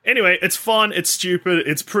 Anyway, it's fun, it's stupid,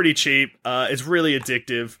 it's pretty cheap, it's really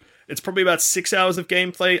addictive. It's probably about 6 hours of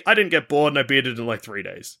gameplay. I didn't get bored, and I beat it in like 3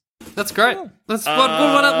 days. That's great. That's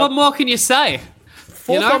what more can you say?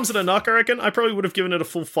 4 thumbs and a knock, I reckon. I probably would have given it a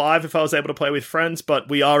full 5 if I was able to play with friends, but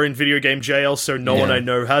we are in video game jail, so no one I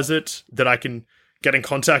know has it that I can get in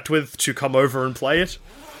contact with to come over and play it.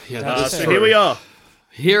 Yeah, so here we are.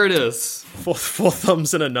 Here it is. 4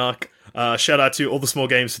 thumbs and a knock. Shout out to All the Small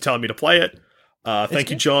Games for telling me to play it.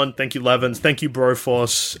 Thank you, John. Thank you, Levins. Thank you,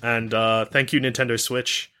 Broforce. And thank you, Nintendo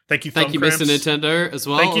Switch. Thank you, Mr. Nintendo, as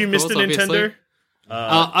well. Thank you, Mr. Nintendo.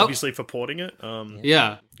 Obviously for porting it.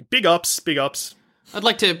 Yeah. Big ups. I'd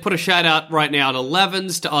like to put a shout out right now to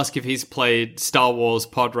Levins to ask if he's played Star Wars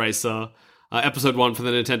Pod Racer Episode 1 for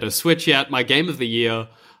the Nintendo Switch yet. My game of the year.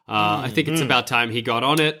 I think it's about time he got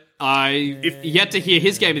on it. I've yet to hear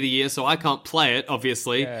his game of the year, so I can't play it,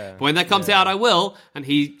 obviously. Yeah, but when that comes out, I will, and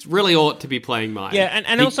he really ought to be playing mine. Yeah,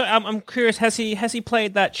 and also, I'm curious, has he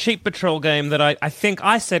played that Sheep Patrol game that I think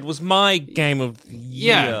I said was my game of the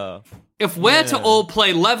year? Yeah. If we're to all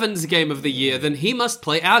play Levin's game of the year, then he must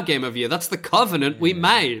play our game of the year. That's the covenant we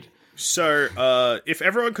made. So, if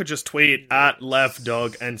everyone could just tweet at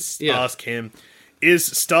LevDog and ask him, is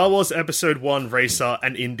Star Wars Episode 1 Racer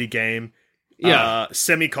an indie game?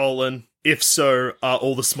 Semicolon. If so, are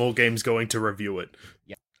all the small games going to review it?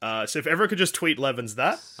 Yeah. So if everyone could just tweet Levin's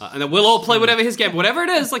that. And then we'll all play whatever his game, whatever it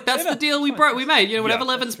is, like that's the deal we made. You know, whatever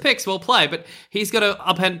Levin's picks, we'll play. But he's got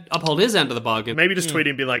to uphold his end of the bargain. Maybe just tweet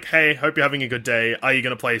him and be like, hey, hope you're having a good day. Are you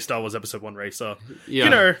going to play Star Wars Episode 1 Racer? Yeah. You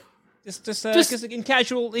know. Just in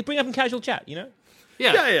casual, they bring up in casual chat, you know?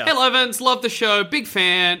 Yeah. Hey, Levins, love the show, big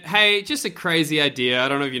fan. Hey, just a crazy idea. I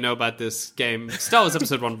don't know if you know about this game, Star Wars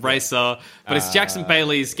Episode 1 Racer, but it's Jackson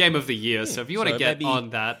Bailey's game of the year, so if you want to get on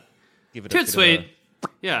that, give it too sweet.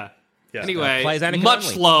 Yeah. Anyway, much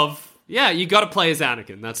only. Love. Yeah, you got to play as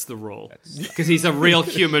Anakin. That's the rule. Because he's a real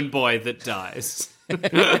human boy that dies.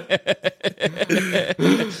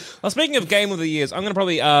 Well, speaking of game of the years, I'm going to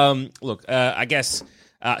probably, I guess...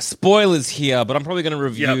 spoilers here, but I'm probably going to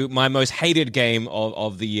review my most hated game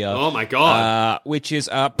of the year. Oh my god! Which is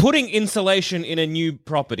putting insulation in a new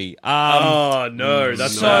property. That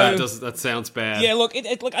sounds bad. Yeah, look,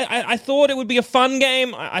 I thought it would be a fun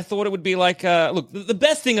game. I thought it would be like, the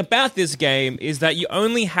best thing about this game is that you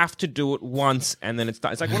only have to do it once, and then it's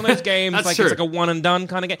done. It's like one of those games, That's like true. It's like a one and done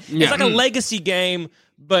kind of game. Yeah. It's like a legacy game,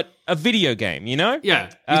 but a video game, you know? Yeah.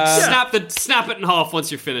 Snap it in half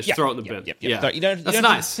once you're finished, throw it in the bin. Yeah. So you don't nice.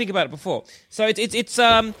 have to think about it before. So it's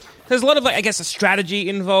there's a lot of, I guess, a strategy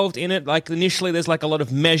involved in it. Like initially there's like a lot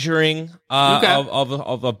of measuring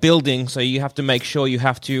of a building, so you have to make sure you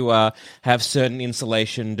have to have certain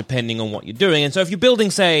insulation depending on what you're doing. And so if you're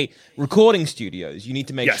building, say, recording studios, you need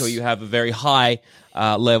to make sure you have a very high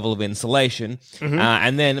level of insulation,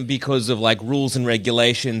 and then because of like rules and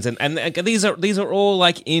regulations, and these are all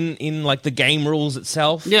like in like the game rules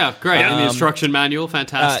itself. Yeah, great. In the instruction manual,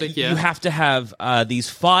 fantastic. You have to have these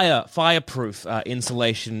fireproof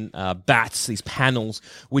insulation bats, these panels,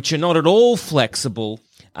 which are not at all flexible,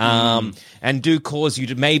 and do cause you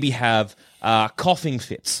to maybe have coughing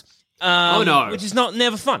fits. Which is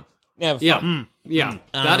never fun. Never fun.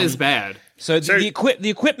 That is bad. So the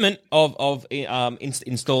equipment of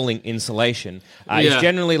installing insulation is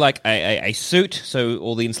generally like a suit, so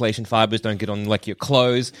all the insulation fibers don't get on like your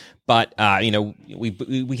clothes. But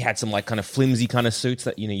we had some like kind of flimsy kind of suits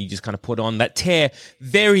that you just kind of put on that tear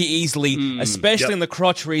very easily, especially in the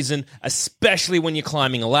crotch region, especially when you're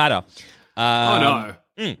climbing a ladder.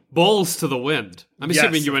 Balls to the wind. I'm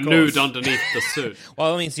assuming you were nude underneath the suit.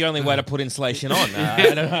 Well, I mean, it's the only way to put insulation on.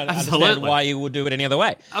 I don't understand why you would do it any other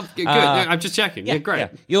way. Good. I'm just checking. Yeah, great.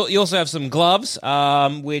 Yeah. You also have some gloves,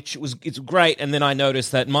 it's great. And then I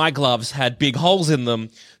noticed that my gloves had big holes in them,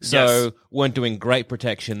 so weren't doing great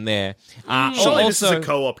protection there. Surely this is a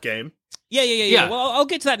co-op game. Yeah. Well, I'll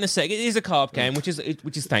get to that in a sec. It is a co-op game, which is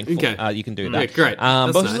thankful. Okay. You can do that. Yeah, great.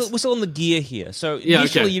 That's but nice. we're still on the gear here. So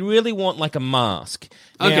initially, you really want like a mask.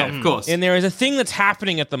 Now, of course. And there is a thing that's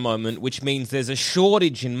happening at the moment, which means there's a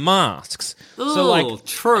shortage in masks.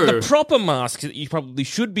 True. The proper masks that you probably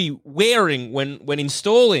should be wearing when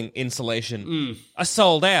installing insulation are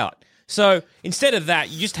sold out. So instead of that,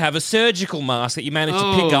 you just have a surgical mask that you manage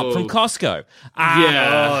to pick up from Costco.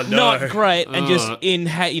 Not great, and just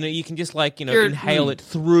inhale. You can just inhale it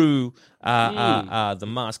through the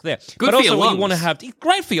mask there. Good but for also, your lungs. You want to have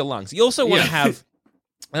great for your lungs. You also want to have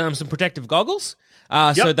some protective goggles.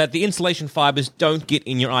 So that the insulation fibers don't get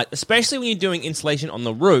in your eye, especially when you're doing insulation on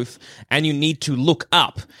the roof and you need to look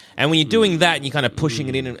up. And when you're doing that and you're kind of pushing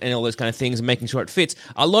it in and all those kind of things and making sure it fits,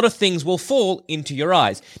 a lot of things will fall into your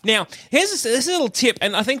eyes. Now, here's this little tip,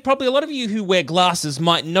 and I think probably a lot of you who wear glasses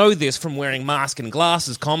might know this from wearing mask and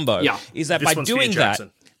glasses combo, is that by doing that,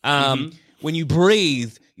 when you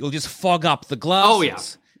breathe, you'll just fog up the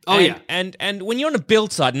glasses. And when you're on a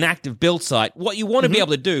build site, an active build site, what you want to be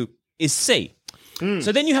able to do is see.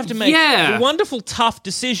 So then you have to make the wonderful, tough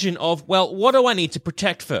decision of, well, what do I need to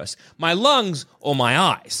protect first? My lungs or my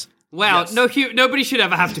eyes? Wow, nobody should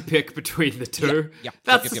ever have to pick between the two.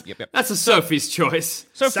 That's a Sophie's choice.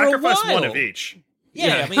 So sacrifice one of each.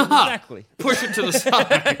 Yeah, I mean, exactly. Push it to the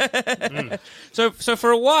side. So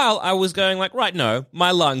for a while, I was going like, right, no,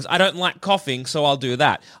 my lungs, I don't like coughing, so I'll do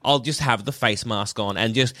that. I'll just have the face mask on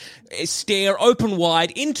and just stare open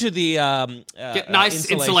wide into the get nice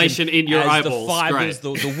insulation in your eyeballs. The fibers,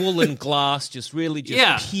 the woolen glass, just really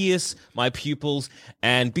pierce my pupils.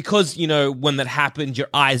 And because, when that happens, your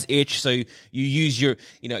eyes itch, so you use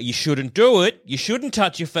you shouldn't do it. You shouldn't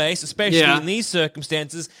touch your face, especially in these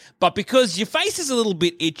circumstances. But because your face is a little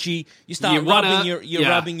bit itchy, you start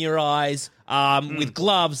rubbing your eyes with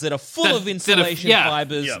gloves that are full of insulation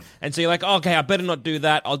fibers. Yeah. And so you're like, okay, I better not do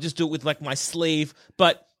that. I'll just do it with like my sleeve.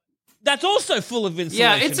 But that's also full of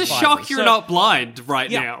insulation. Yeah, it's a shock you're not blind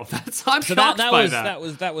now. I'm shocked by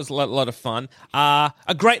that. That was a lot of fun.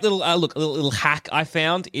 A great little little hack I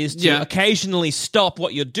found is to occasionally stop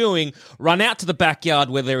what you're doing, run out to the backyard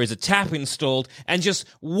where there is a tap installed, and just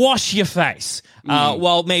wash your face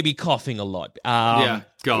while maybe coughing a lot.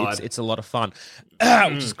 God, it's a lot of fun.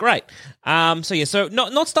 Which is great. So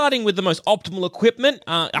not starting with the most optimal equipment,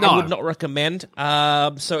 I would not recommend.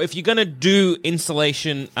 So if you're going to do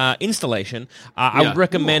installation, I would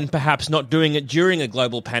recommend perhaps not doing it during a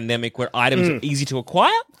global pandemic where items are easy to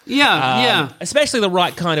acquire. Especially the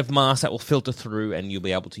right kind of mask that will filter through and you'll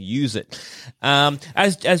be able to use it.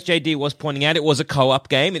 As JD was pointing out, it was a co-op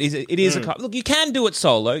game. It is a co-op. Look, you can do it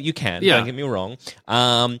solo. You can. Don't get me wrong.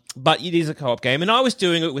 But it is a co-op game, and I was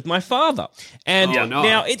doing it with my father. And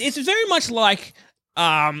now it's very much like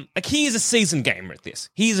he is a seasoned gamer at this.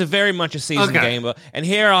 He's very much a seasoned gamer, and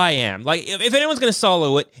here I am. Like, if anyone's going to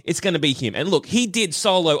solo it, it's going to be him. And look, he did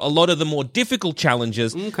solo a lot of the more difficult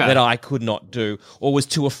challenges that I could not do, or was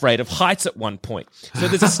too afraid of heights at one point. So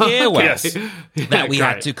there's a stairwell that we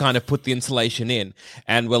had to kind of put the insulation in,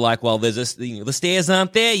 and we're like, well, there's the stairs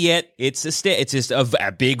aren't there yet. It's a stair. It's just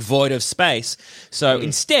a big void of space. So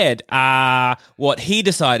instead, what he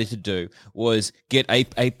decided to do was get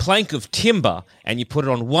a plank of timber, and you put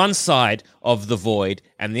it on one side of the void,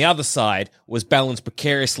 and the other side was balanced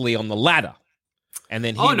precariously on the ladder. And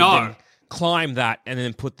then he would then climb that and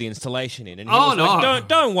then put the installation in. And he was like,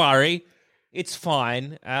 don't worry, it's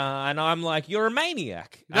fine. And I'm like, you're a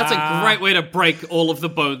maniac. That's a great way to break all of the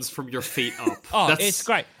bones from your feet up. It's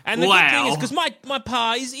great. And the good thing is, because my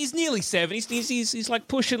pa, he's nearly 70. He's like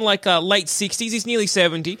pushing like late 60s. He's nearly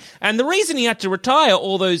 70. And the reason he had to retire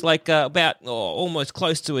all those almost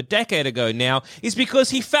close to a decade ago now is because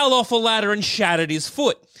he fell off a ladder and shattered his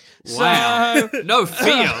foot. Wow. So, no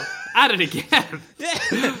fear. At it again.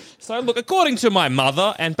 So, look, according to my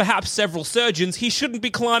mother and perhaps several surgeons, he shouldn't be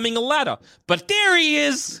climbing a ladder. But there he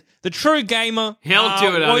is, the true gamer. He'll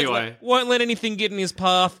do it anyway. Won't let anything get in his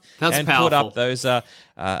path. That's powerful. Put up those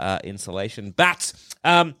insulation bats.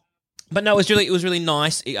 But no, it was really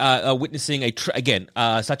nice witnessing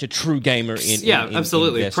such a true gamer in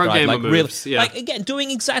absolutely in pro gamer moves. Like again,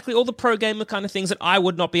 doing exactly all the pro gamer kind of things that I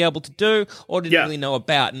would not be able to do or didn't really know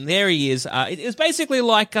about. And there he is. It was basically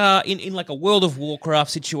like in like a World of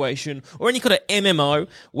Warcraft situation or any kind of MMO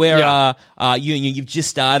where you've just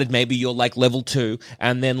started. Maybe you're like level 2,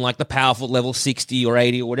 and then like the powerful level 60 or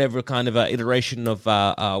 80 or whatever kind of iteration of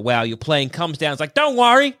WoW you're playing comes down. It's like, don't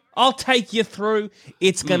worry, I'll take you through.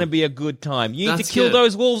 It's going to be a good time. You need to kill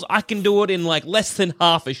those wolves. I can do it in like less than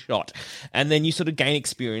half a shot. And then you sort of gain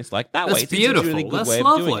experience like that way. That's beautiful. It's a really good That's way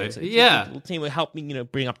lovely. of doing it. So a little team would help me,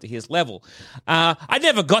 bring up to his level. I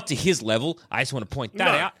never got to his level. I just want to point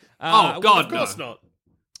that out. Of course not.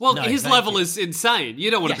 Well, his level is insane.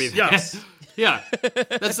 You don't want to be there. Yes. Yeah,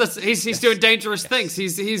 he's doing dangerous things.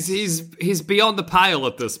 He's beyond the pale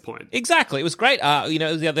at this point. Exactly, it was great.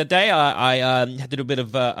 The other day I had to do a bit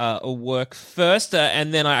of work first,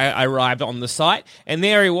 and then I arrived on the site, and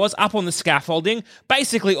there he was up on the scaffolding,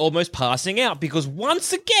 basically almost passing out because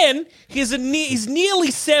once again he's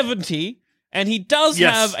nearly 70. And he does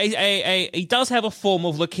have a form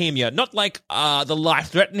of leukemia, not like the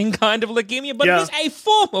life-threatening kind of leukemia, but it is a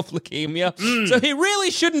form of leukemia. So he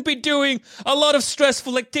really shouldn't be doing a lot of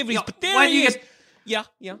stressful activities. But there he is.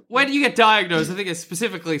 When do you get diagnosed? I think it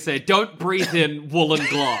specifically say don't breathe in woolen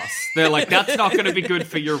glass. They're like, that's not going to be good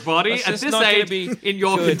for your body at this age in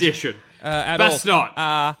your condition. Best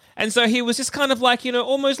not. And so he was just kind of like,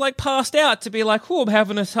 almost like passed out to be like, I'm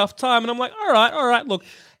having a tough time. And I'm like, all right, look.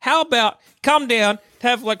 how about come down,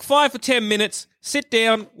 have like 5 or 10 minutes, sit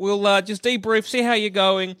down, we'll just debrief, see how you're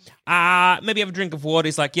going, maybe have a drink of water.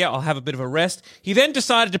 He's like, yeah, I'll have a bit of a rest. He then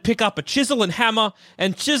decided to pick up a chisel and hammer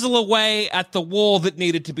and chisel away at the wall that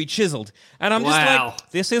needed to be chiseled. And I'm just like,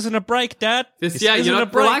 this isn't a break, Dad. You're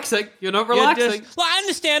not relaxing. You're not relaxing. I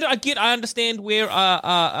understand. I understand where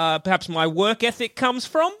perhaps my work ethic comes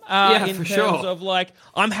from. In terms of like,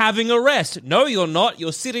 I'm having a rest. No, you're not.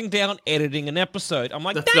 You're sitting down editing an episode. I'm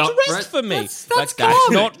like, that's rest for me. That's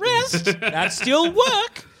not rest. That's still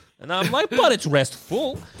work. And I'm like, but it's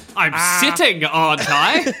restful. I'm sitting, aren't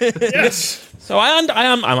I? Yes. So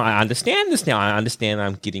I understand this now. I understand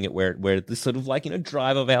I'm getting it where this sort of like,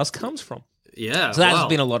 drive of ours comes from. Yeah. So that's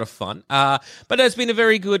been a lot of fun. But it's been a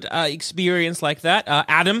very good experience like that.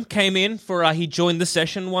 Adam came in he joined the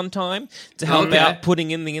session one time to help out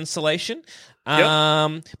putting in the installation.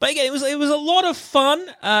 But again, it was a lot of fun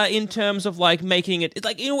in terms of like making it. It's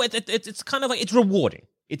like, it's kind of like, it's rewarding.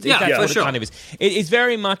 That's what it kind of is. It's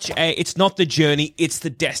very much it's not the journey, it's the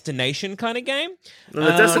destination kind of game. And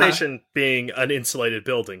the destination being an insulated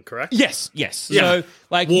building, correct? Yes. Yeah. So,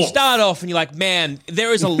 like, you start off and you're like, man,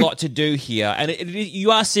 there is a lot to do here. And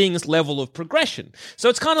you are seeing this level of progression. So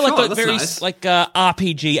it's kind of like a very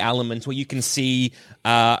RPG element where you can see,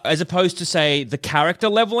 as opposed to, say, the character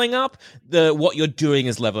leveling up, what you're doing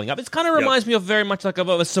is leveling up. It kind of reminds me of very much like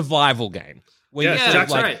a survival game. Where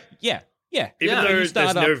Jack's right. Yeah. Even though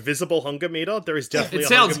there's no visible hunger meter, there is definitely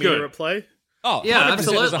a hunger meter at play. Oh, yeah,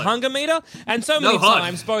 absolutely. There's a hunger meter, and so many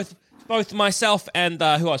times, both myself and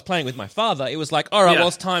who I was playing with, my father, it was like, all right, well,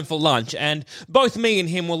 it's time for lunch, and both me and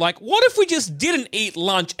him were like, what if we just didn't eat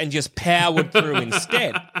lunch and just powered through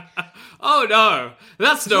instead? Oh no,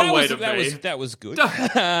 that's no way to be. That was good.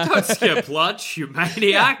 Don't skip lunch, you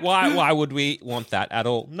maniac. Why would we want that at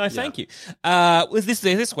all? No, thank you. With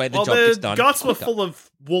this way, the job gets done. The guts were full of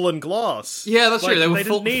woolen glass. Yeah, that's true. They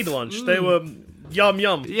didn't need lunch. They were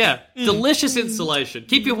yum. Yeah, delicious insulation.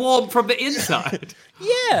 Keep you warm from the inside.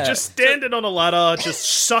 Yeah. Just standing on a ladder,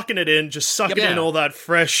 just sucking it in, in all that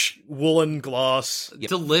fresh woolen glass. Yep.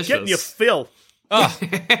 Delicious. Getting your fill. Oh,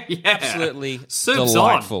 absolutely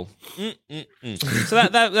delightful. So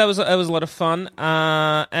that was a lot of fun.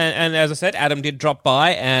 And as I said, Adam did drop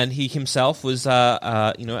by, and he himself was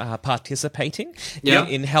participating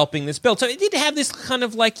in helping this build. So it did have this kind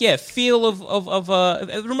of like feel of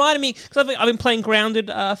it reminded me, because I've been playing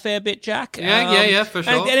Grounded a fair bit, Jack. Yeah, for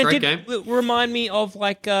sure. And Great it did game. remind me of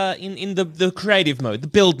like in the creative mode, the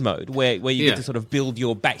build mode, where you get to sort of build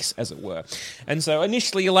your base, as it were. And so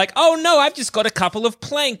initially you're like, oh no, I've just got a couple of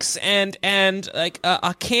planks and like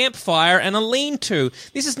a campfire and a lean-to.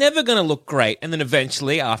 This is never going to look great. And then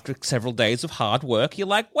eventually, after several days of hard work, you're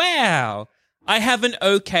like, wow, I have an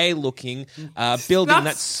okay-looking building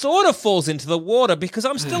that sort of falls into the water, because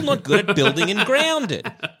I'm still not good at building in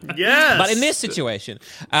Grounded. Yes. But in this situation,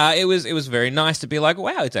 it was very nice to be like,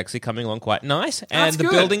 wow, it's actually coming along quite nice, and the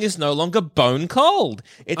building is no longer bone cold.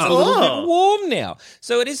 It's a little bit warm now.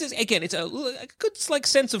 So it is, again, it's a good like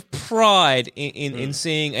sense of pride in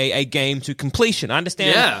seeing a game to completion. I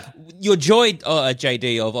understand your joy,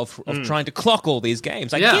 JD, of trying to clock all these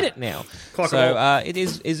games. I get it now. It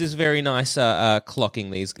is very nice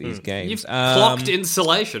clocking these games. You've clocked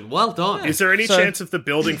insulation. Well done. Is there any chance of the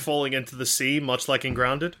building falling into the sea, much like in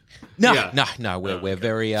Grounded? No. We're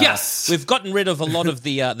very we've gotten rid of a lot of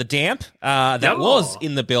the damp that was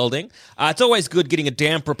in the building. It's always good getting a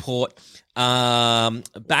damp report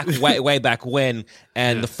way back when,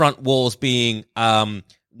 and the front walls being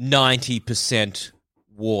 90%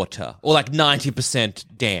 water, or like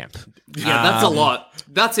 90% damp. Yeah, that's a lot.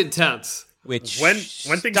 That's intense. Which when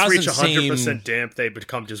things reach 100% damp, they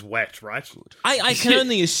become just wet, right? I can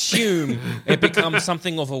only assume it becomes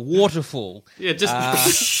something of a waterfall. Yeah, just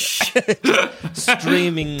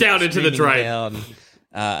streaming down into the drain. Down,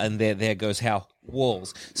 and there goes our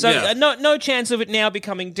walls. So no chance of it now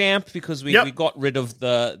becoming damp, because we got rid of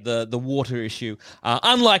the water issue.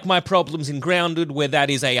 Unlike my problems in Grounded, where that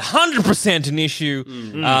is 100% an issue,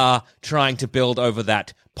 trying to build over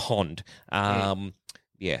that pond.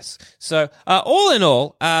 Yes. So, all in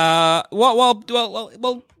all,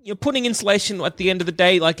 while you're putting insulation at the end of the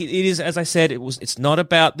day, like it is, as I said, it's not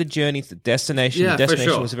about the journey, it's the destination. Yeah, the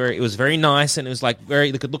destination for sure. was very nice, and it was like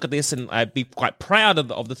they could look at this and I'd be quite proud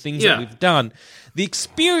of the things that we've done. The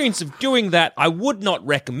experience of doing that, I would not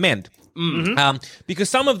recommend. Because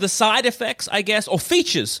some of the side effects, I guess, or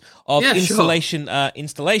features of installation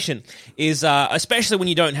is, especially when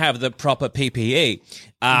you don't have the proper PPE,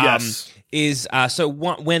 is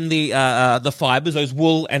when the fibers, those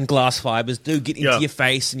wool and glass fibers, do get into your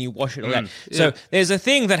face and you wash it all out. So there's a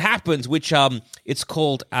thing that happens which it's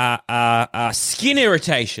called skin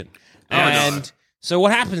irritation. So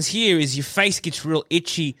what happens here is your face gets real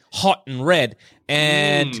itchy, hot and red.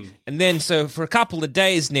 And then so for a couple of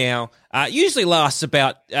days now, usually lasts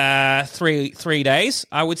about 3 days,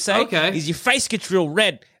 I would say. Okay. Is your face gets real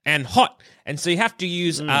red and hot. And so you have to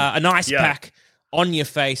use an ice pack on your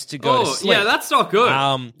face to go to sleep. Yeah, that's not good.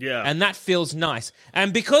 And that feels nice.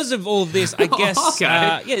 And because of all this, I guess,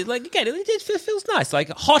 it feels nice. Like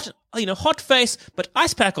hot face, but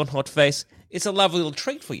ice pack on hot face. It's a lovely little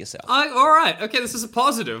treat for yourself. All right. Okay, this is a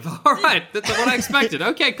positive. All right. That's what I expected.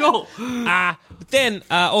 Okay, cool. But then,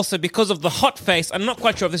 also, because of the hot face, I'm not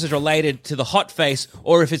quite sure if this is related to the hot face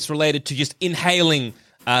or if it's related to just inhaling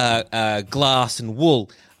glass and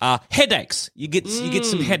wool. Headaches. You get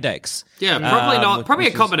some headaches. Yeah, probably not. Probably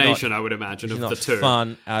a combination, I would imagine, of the two.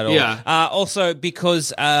 Fun at all. Yeah. Also,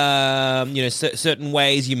 because certain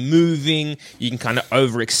ways you're moving, you can kind of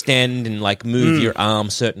overextend and like move your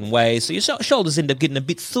arm certain ways, so your shoulders end up getting a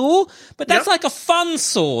bit sore. But that's like a fun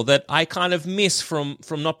sore that I kind of miss from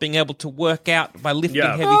not being able to work out by lifting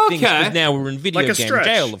heavy things. Because now we're in video game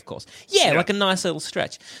jail, of course. Yeah, like a nice little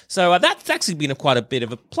stretch. So that's actually been quite a bit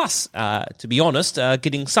of a plus, to be honest.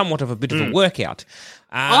 Getting somewhat of a bit of a workout.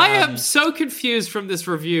 I am so confused from this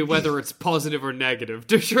review whether it's positive or negative.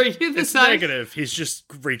 Should I hear this? It's negative. He's just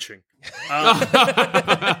reaching.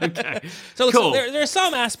 Okay. So cool. There are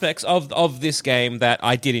some aspects of this game that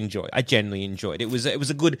I did enjoy. I genuinely enjoyed. It was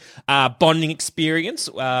a good bonding experience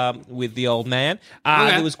with the old man.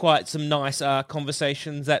 There was quite some nice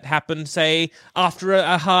conversations that happened, say, after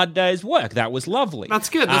a hard day's work. That was lovely. That's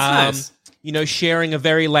good. That's nice. Sharing a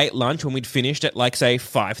very late lunch when we'd finished at, like, say,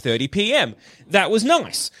 5:30 p.m. That was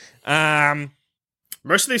nice.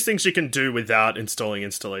 Most of these things you can do without installing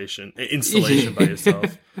installation by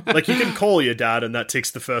yourself. Like, you can call your dad, and that ticks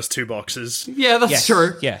the first 2 boxes. Yeah, that's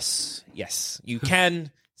true. Yes. You can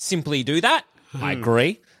simply do that. I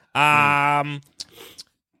agree. Having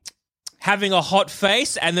a hot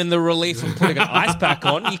face and then the relief of putting an ice pack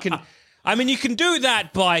on, you can do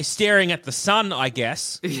that by staring at the sun, I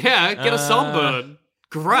guess. Yeah, get a sunburn.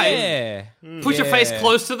 Great. Yeah. Put your face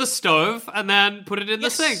close to the stove and then put it in the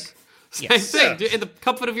sink. Same thing, in the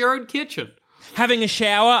comfort of your own kitchen. Having a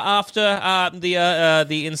shower after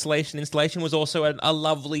the installation was also a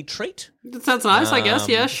lovely treat. That sounds nice, I guess.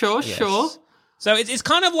 Yeah, sure. So it's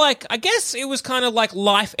kind of like, I guess it was kind of like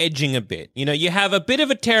life edging a bit. You have a bit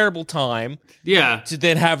of a terrible time. Yeah. To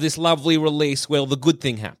then have this lovely release where the good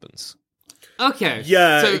thing happens. Okay.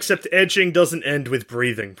 Yeah, except edging doesn't end with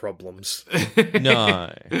breathing problems.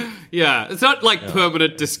 No. Yeah, it's not like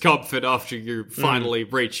permanent discomfort after you finally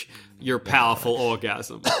reach your powerful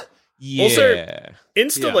orgasm. Yeah. Also,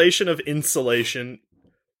 installation of insulation,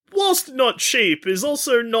 whilst not cheap, is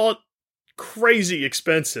also not crazy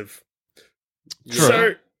expensive. True.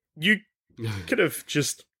 So you could have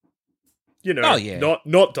just,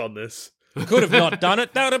 not done this. Could have not done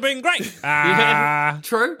it. That would have been great.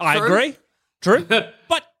 True. I agree. True. But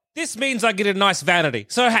this means I get a nice vanity.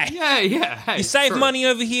 So, hey. Yeah. Hey, you save money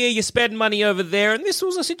over here, you spend money over there, and this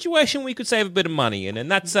was a situation we could save a bit of money in, and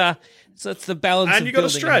that's the balance and of you got a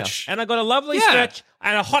building stretch. And I got a lovely stretch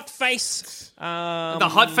and a hot face. The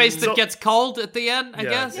hot face that gets cold at the end, I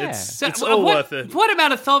guess? It's all worth it. What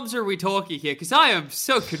amount of thumbs are we talking here? Because I am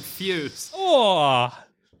so confused. Oh...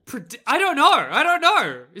 I don't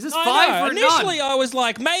know. Is this 5 or Initially, none? I was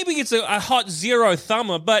like, maybe it's a hot 0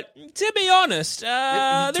 thumber, but to be honest, there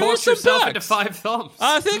are some yourself perks. into 5 thumbs.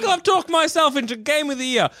 I think I've talked myself into Game of the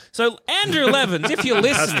Year. So, Andrew Levins, if you're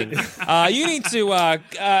listening, you need to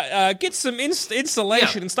get some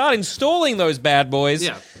installation and start installing those bad boys.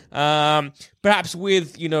 Yeah. Perhaps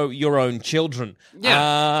with, your own children.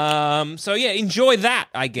 Yeah. Enjoy that,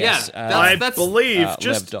 I guess. Yeah, I believe,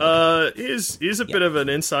 here's a bit of an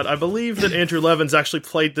insight. I believe that Andrew Levins actually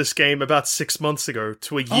played this game about 6 months ago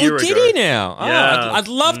to a year ago. Oh, did he now? Yeah. I'd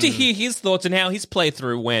love to hear his thoughts and how his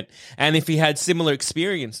playthrough went, and if he had similar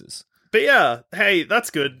experiences. But yeah, hey, that's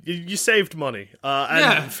good. You saved money.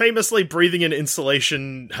 Famously, breathing in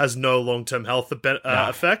insulation has no long-term health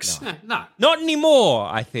effects. No. Not anymore,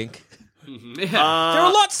 I think. They're a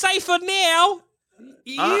lot safer now.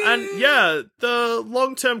 The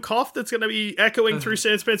long-term cough that's going to be echoing through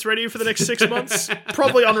Sans Pants Radio for the next 6 months,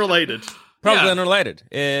 probably unrelated. Unrelated.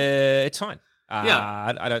 It's fine.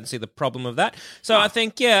 I don't see the problem of that. So I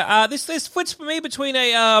think, this fits for me between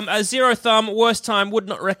a 0 thumb, worst time, would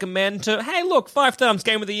not recommend, to, hey, look, 5 thumbs,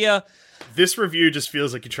 Game of the Year. This review just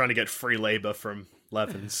feels like you're trying to get free labor from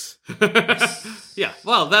Levens. Yeah,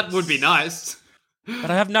 well, that would be nice.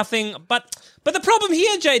 But I have nothing. But the problem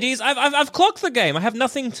here, JD, is I've clocked the game. I have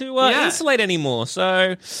nothing to insulate anymore.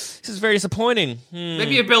 So this is very disappointing.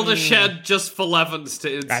 Maybe you build a shed just for Levens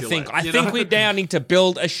to insulate. I think we now need to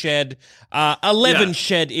build a shed, a Levens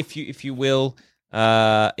shed, if you will,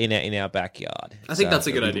 in our backyard. I think that's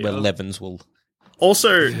a good idea. Where Levens will.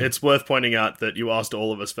 Also, it's worth pointing out that you asked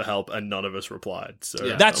all of us for help and none of us replied.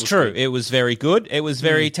 So that's true. Good. It was very good. It was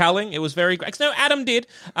very telling. It was very great. No, Adam did.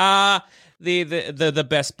 The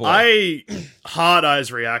best boy. I hard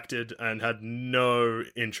eyes reacted and had no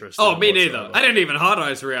interest. Oh, me neither. I didn't even hard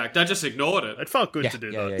eyes react. I just ignored it. It felt good to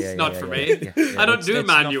do that. It's not for me. I don't do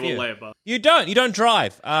manual labor. You don't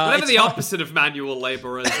drive. Whatever the opposite of manual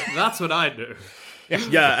labor is, that's what I do.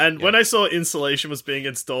 Yeah, and when I saw insulation was being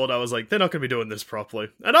installed, I was like, they're not going to be doing this properly.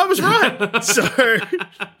 And I was right. So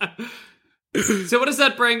what does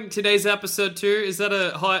that bring today's episode to? Is that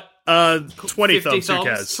a hot 20 thumbs, who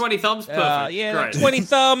cares? 20 thumbs, perfect. Great. 20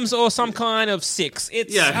 thumbs or some kind of 6.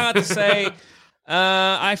 It's hard to say.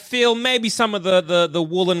 I feel maybe some of the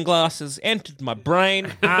woolen glasses entered my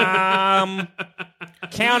brain.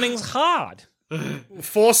 Counting's hard.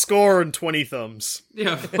 420 thumbs.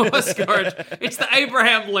 Yeah, 420. It's the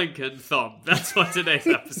Abraham Lincoln thumb. That's what today's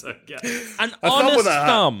episode gets. An honest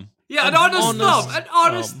thumb. Yeah, an honest thumb. An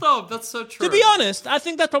honest thumb. That's so true. To be honest, I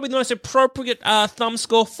think that's probably the most appropriate thumb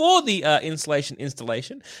score for the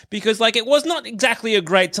installation because, like, it was not exactly a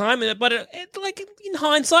great time, but like in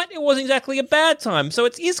hindsight, it wasn't exactly a bad time. So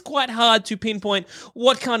it is quite hard to pinpoint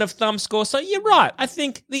what kind of thumb score. So you're right. I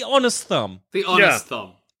think the honest thumb. The honest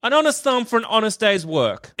thumb. An honest thumb for an honest day's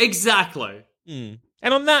work. Exactly. And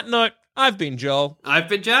on that note, I've been Joel. I've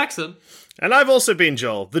been Jackson. And I've also been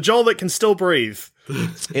Joel. The Joel that can still breathe.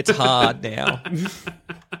 It's hard now.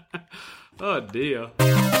 Oh, dear.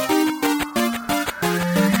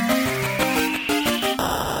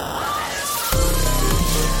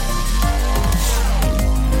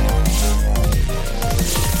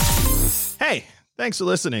 Hey, thanks for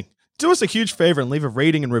listening. Do us a huge favor and leave a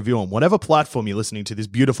rating and review on whatever platform you're listening to this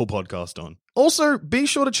beautiful podcast on. Also, be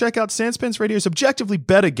sure to check out Sans Pants Radio's objectively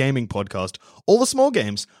better gaming podcast, All the Small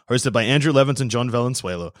Games, hosted by Andrew Levins and John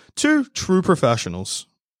Valenzuela, two true professionals.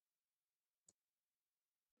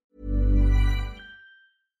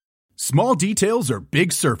 Small details are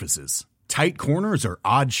big surfaces. Tight corners are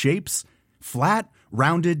odd shapes. Flat,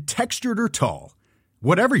 rounded, textured, or tall.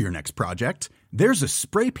 Whatever your next project, there's a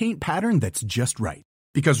spray paint pattern that's just right.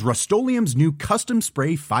 Because Rust-Oleum's new Custom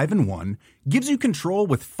Spray 5-in-1 gives you control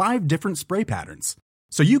with 5 different spray patterns.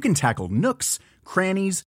 So you can tackle nooks,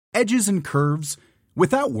 crannies, edges, and curves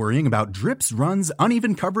without worrying about drips, runs,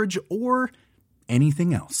 uneven coverage, or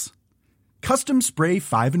anything else. Custom Spray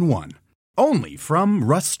 5-in-1. Only from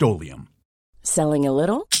Rust-Oleum. Selling a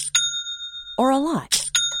little or a lot?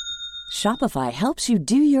 Shopify helps you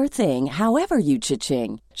do your thing however you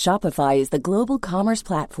cha-ching. Shopify is the global commerce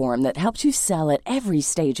platform that helps you sell at every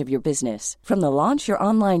stage of your business. From the launch your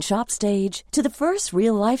online shop stage to the first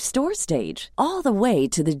real-life store stage, all the way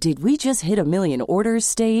to the did we just hit a million orders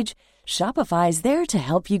stage. Shopify's there to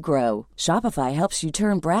help you grow. Shopify helps you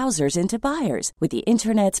turn browsers into buyers with the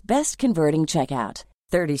internet's best converting checkout.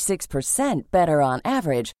 36% better on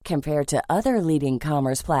average compared to other leading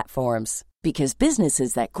commerce platforms. Because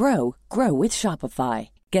businesses that grow, grow with Shopify.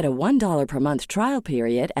 Get a $1 per month trial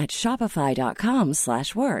period at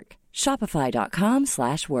shopify.com/work.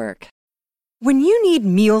 Shopify.com/work. When you need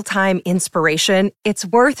mealtime inspiration, it's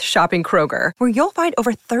worth shopping Kroger, where you'll find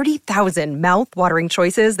over 30,000 mouth-watering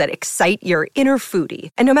choices that excite your inner foodie.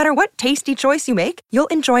 And no matter what tasty choice you make, you'll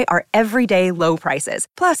enjoy our everyday low prices,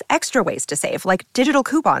 plus extra ways to save, like digital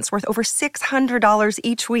coupons worth over $600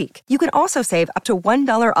 each week. You can also save up to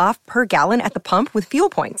 $1 off per gallon at the pump with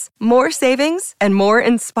fuel points. More savings and more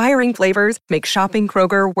inspiring flavors make shopping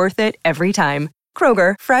Kroger worth it every time.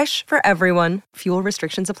 Kroger, fresh for everyone. Fuel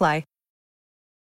restrictions apply.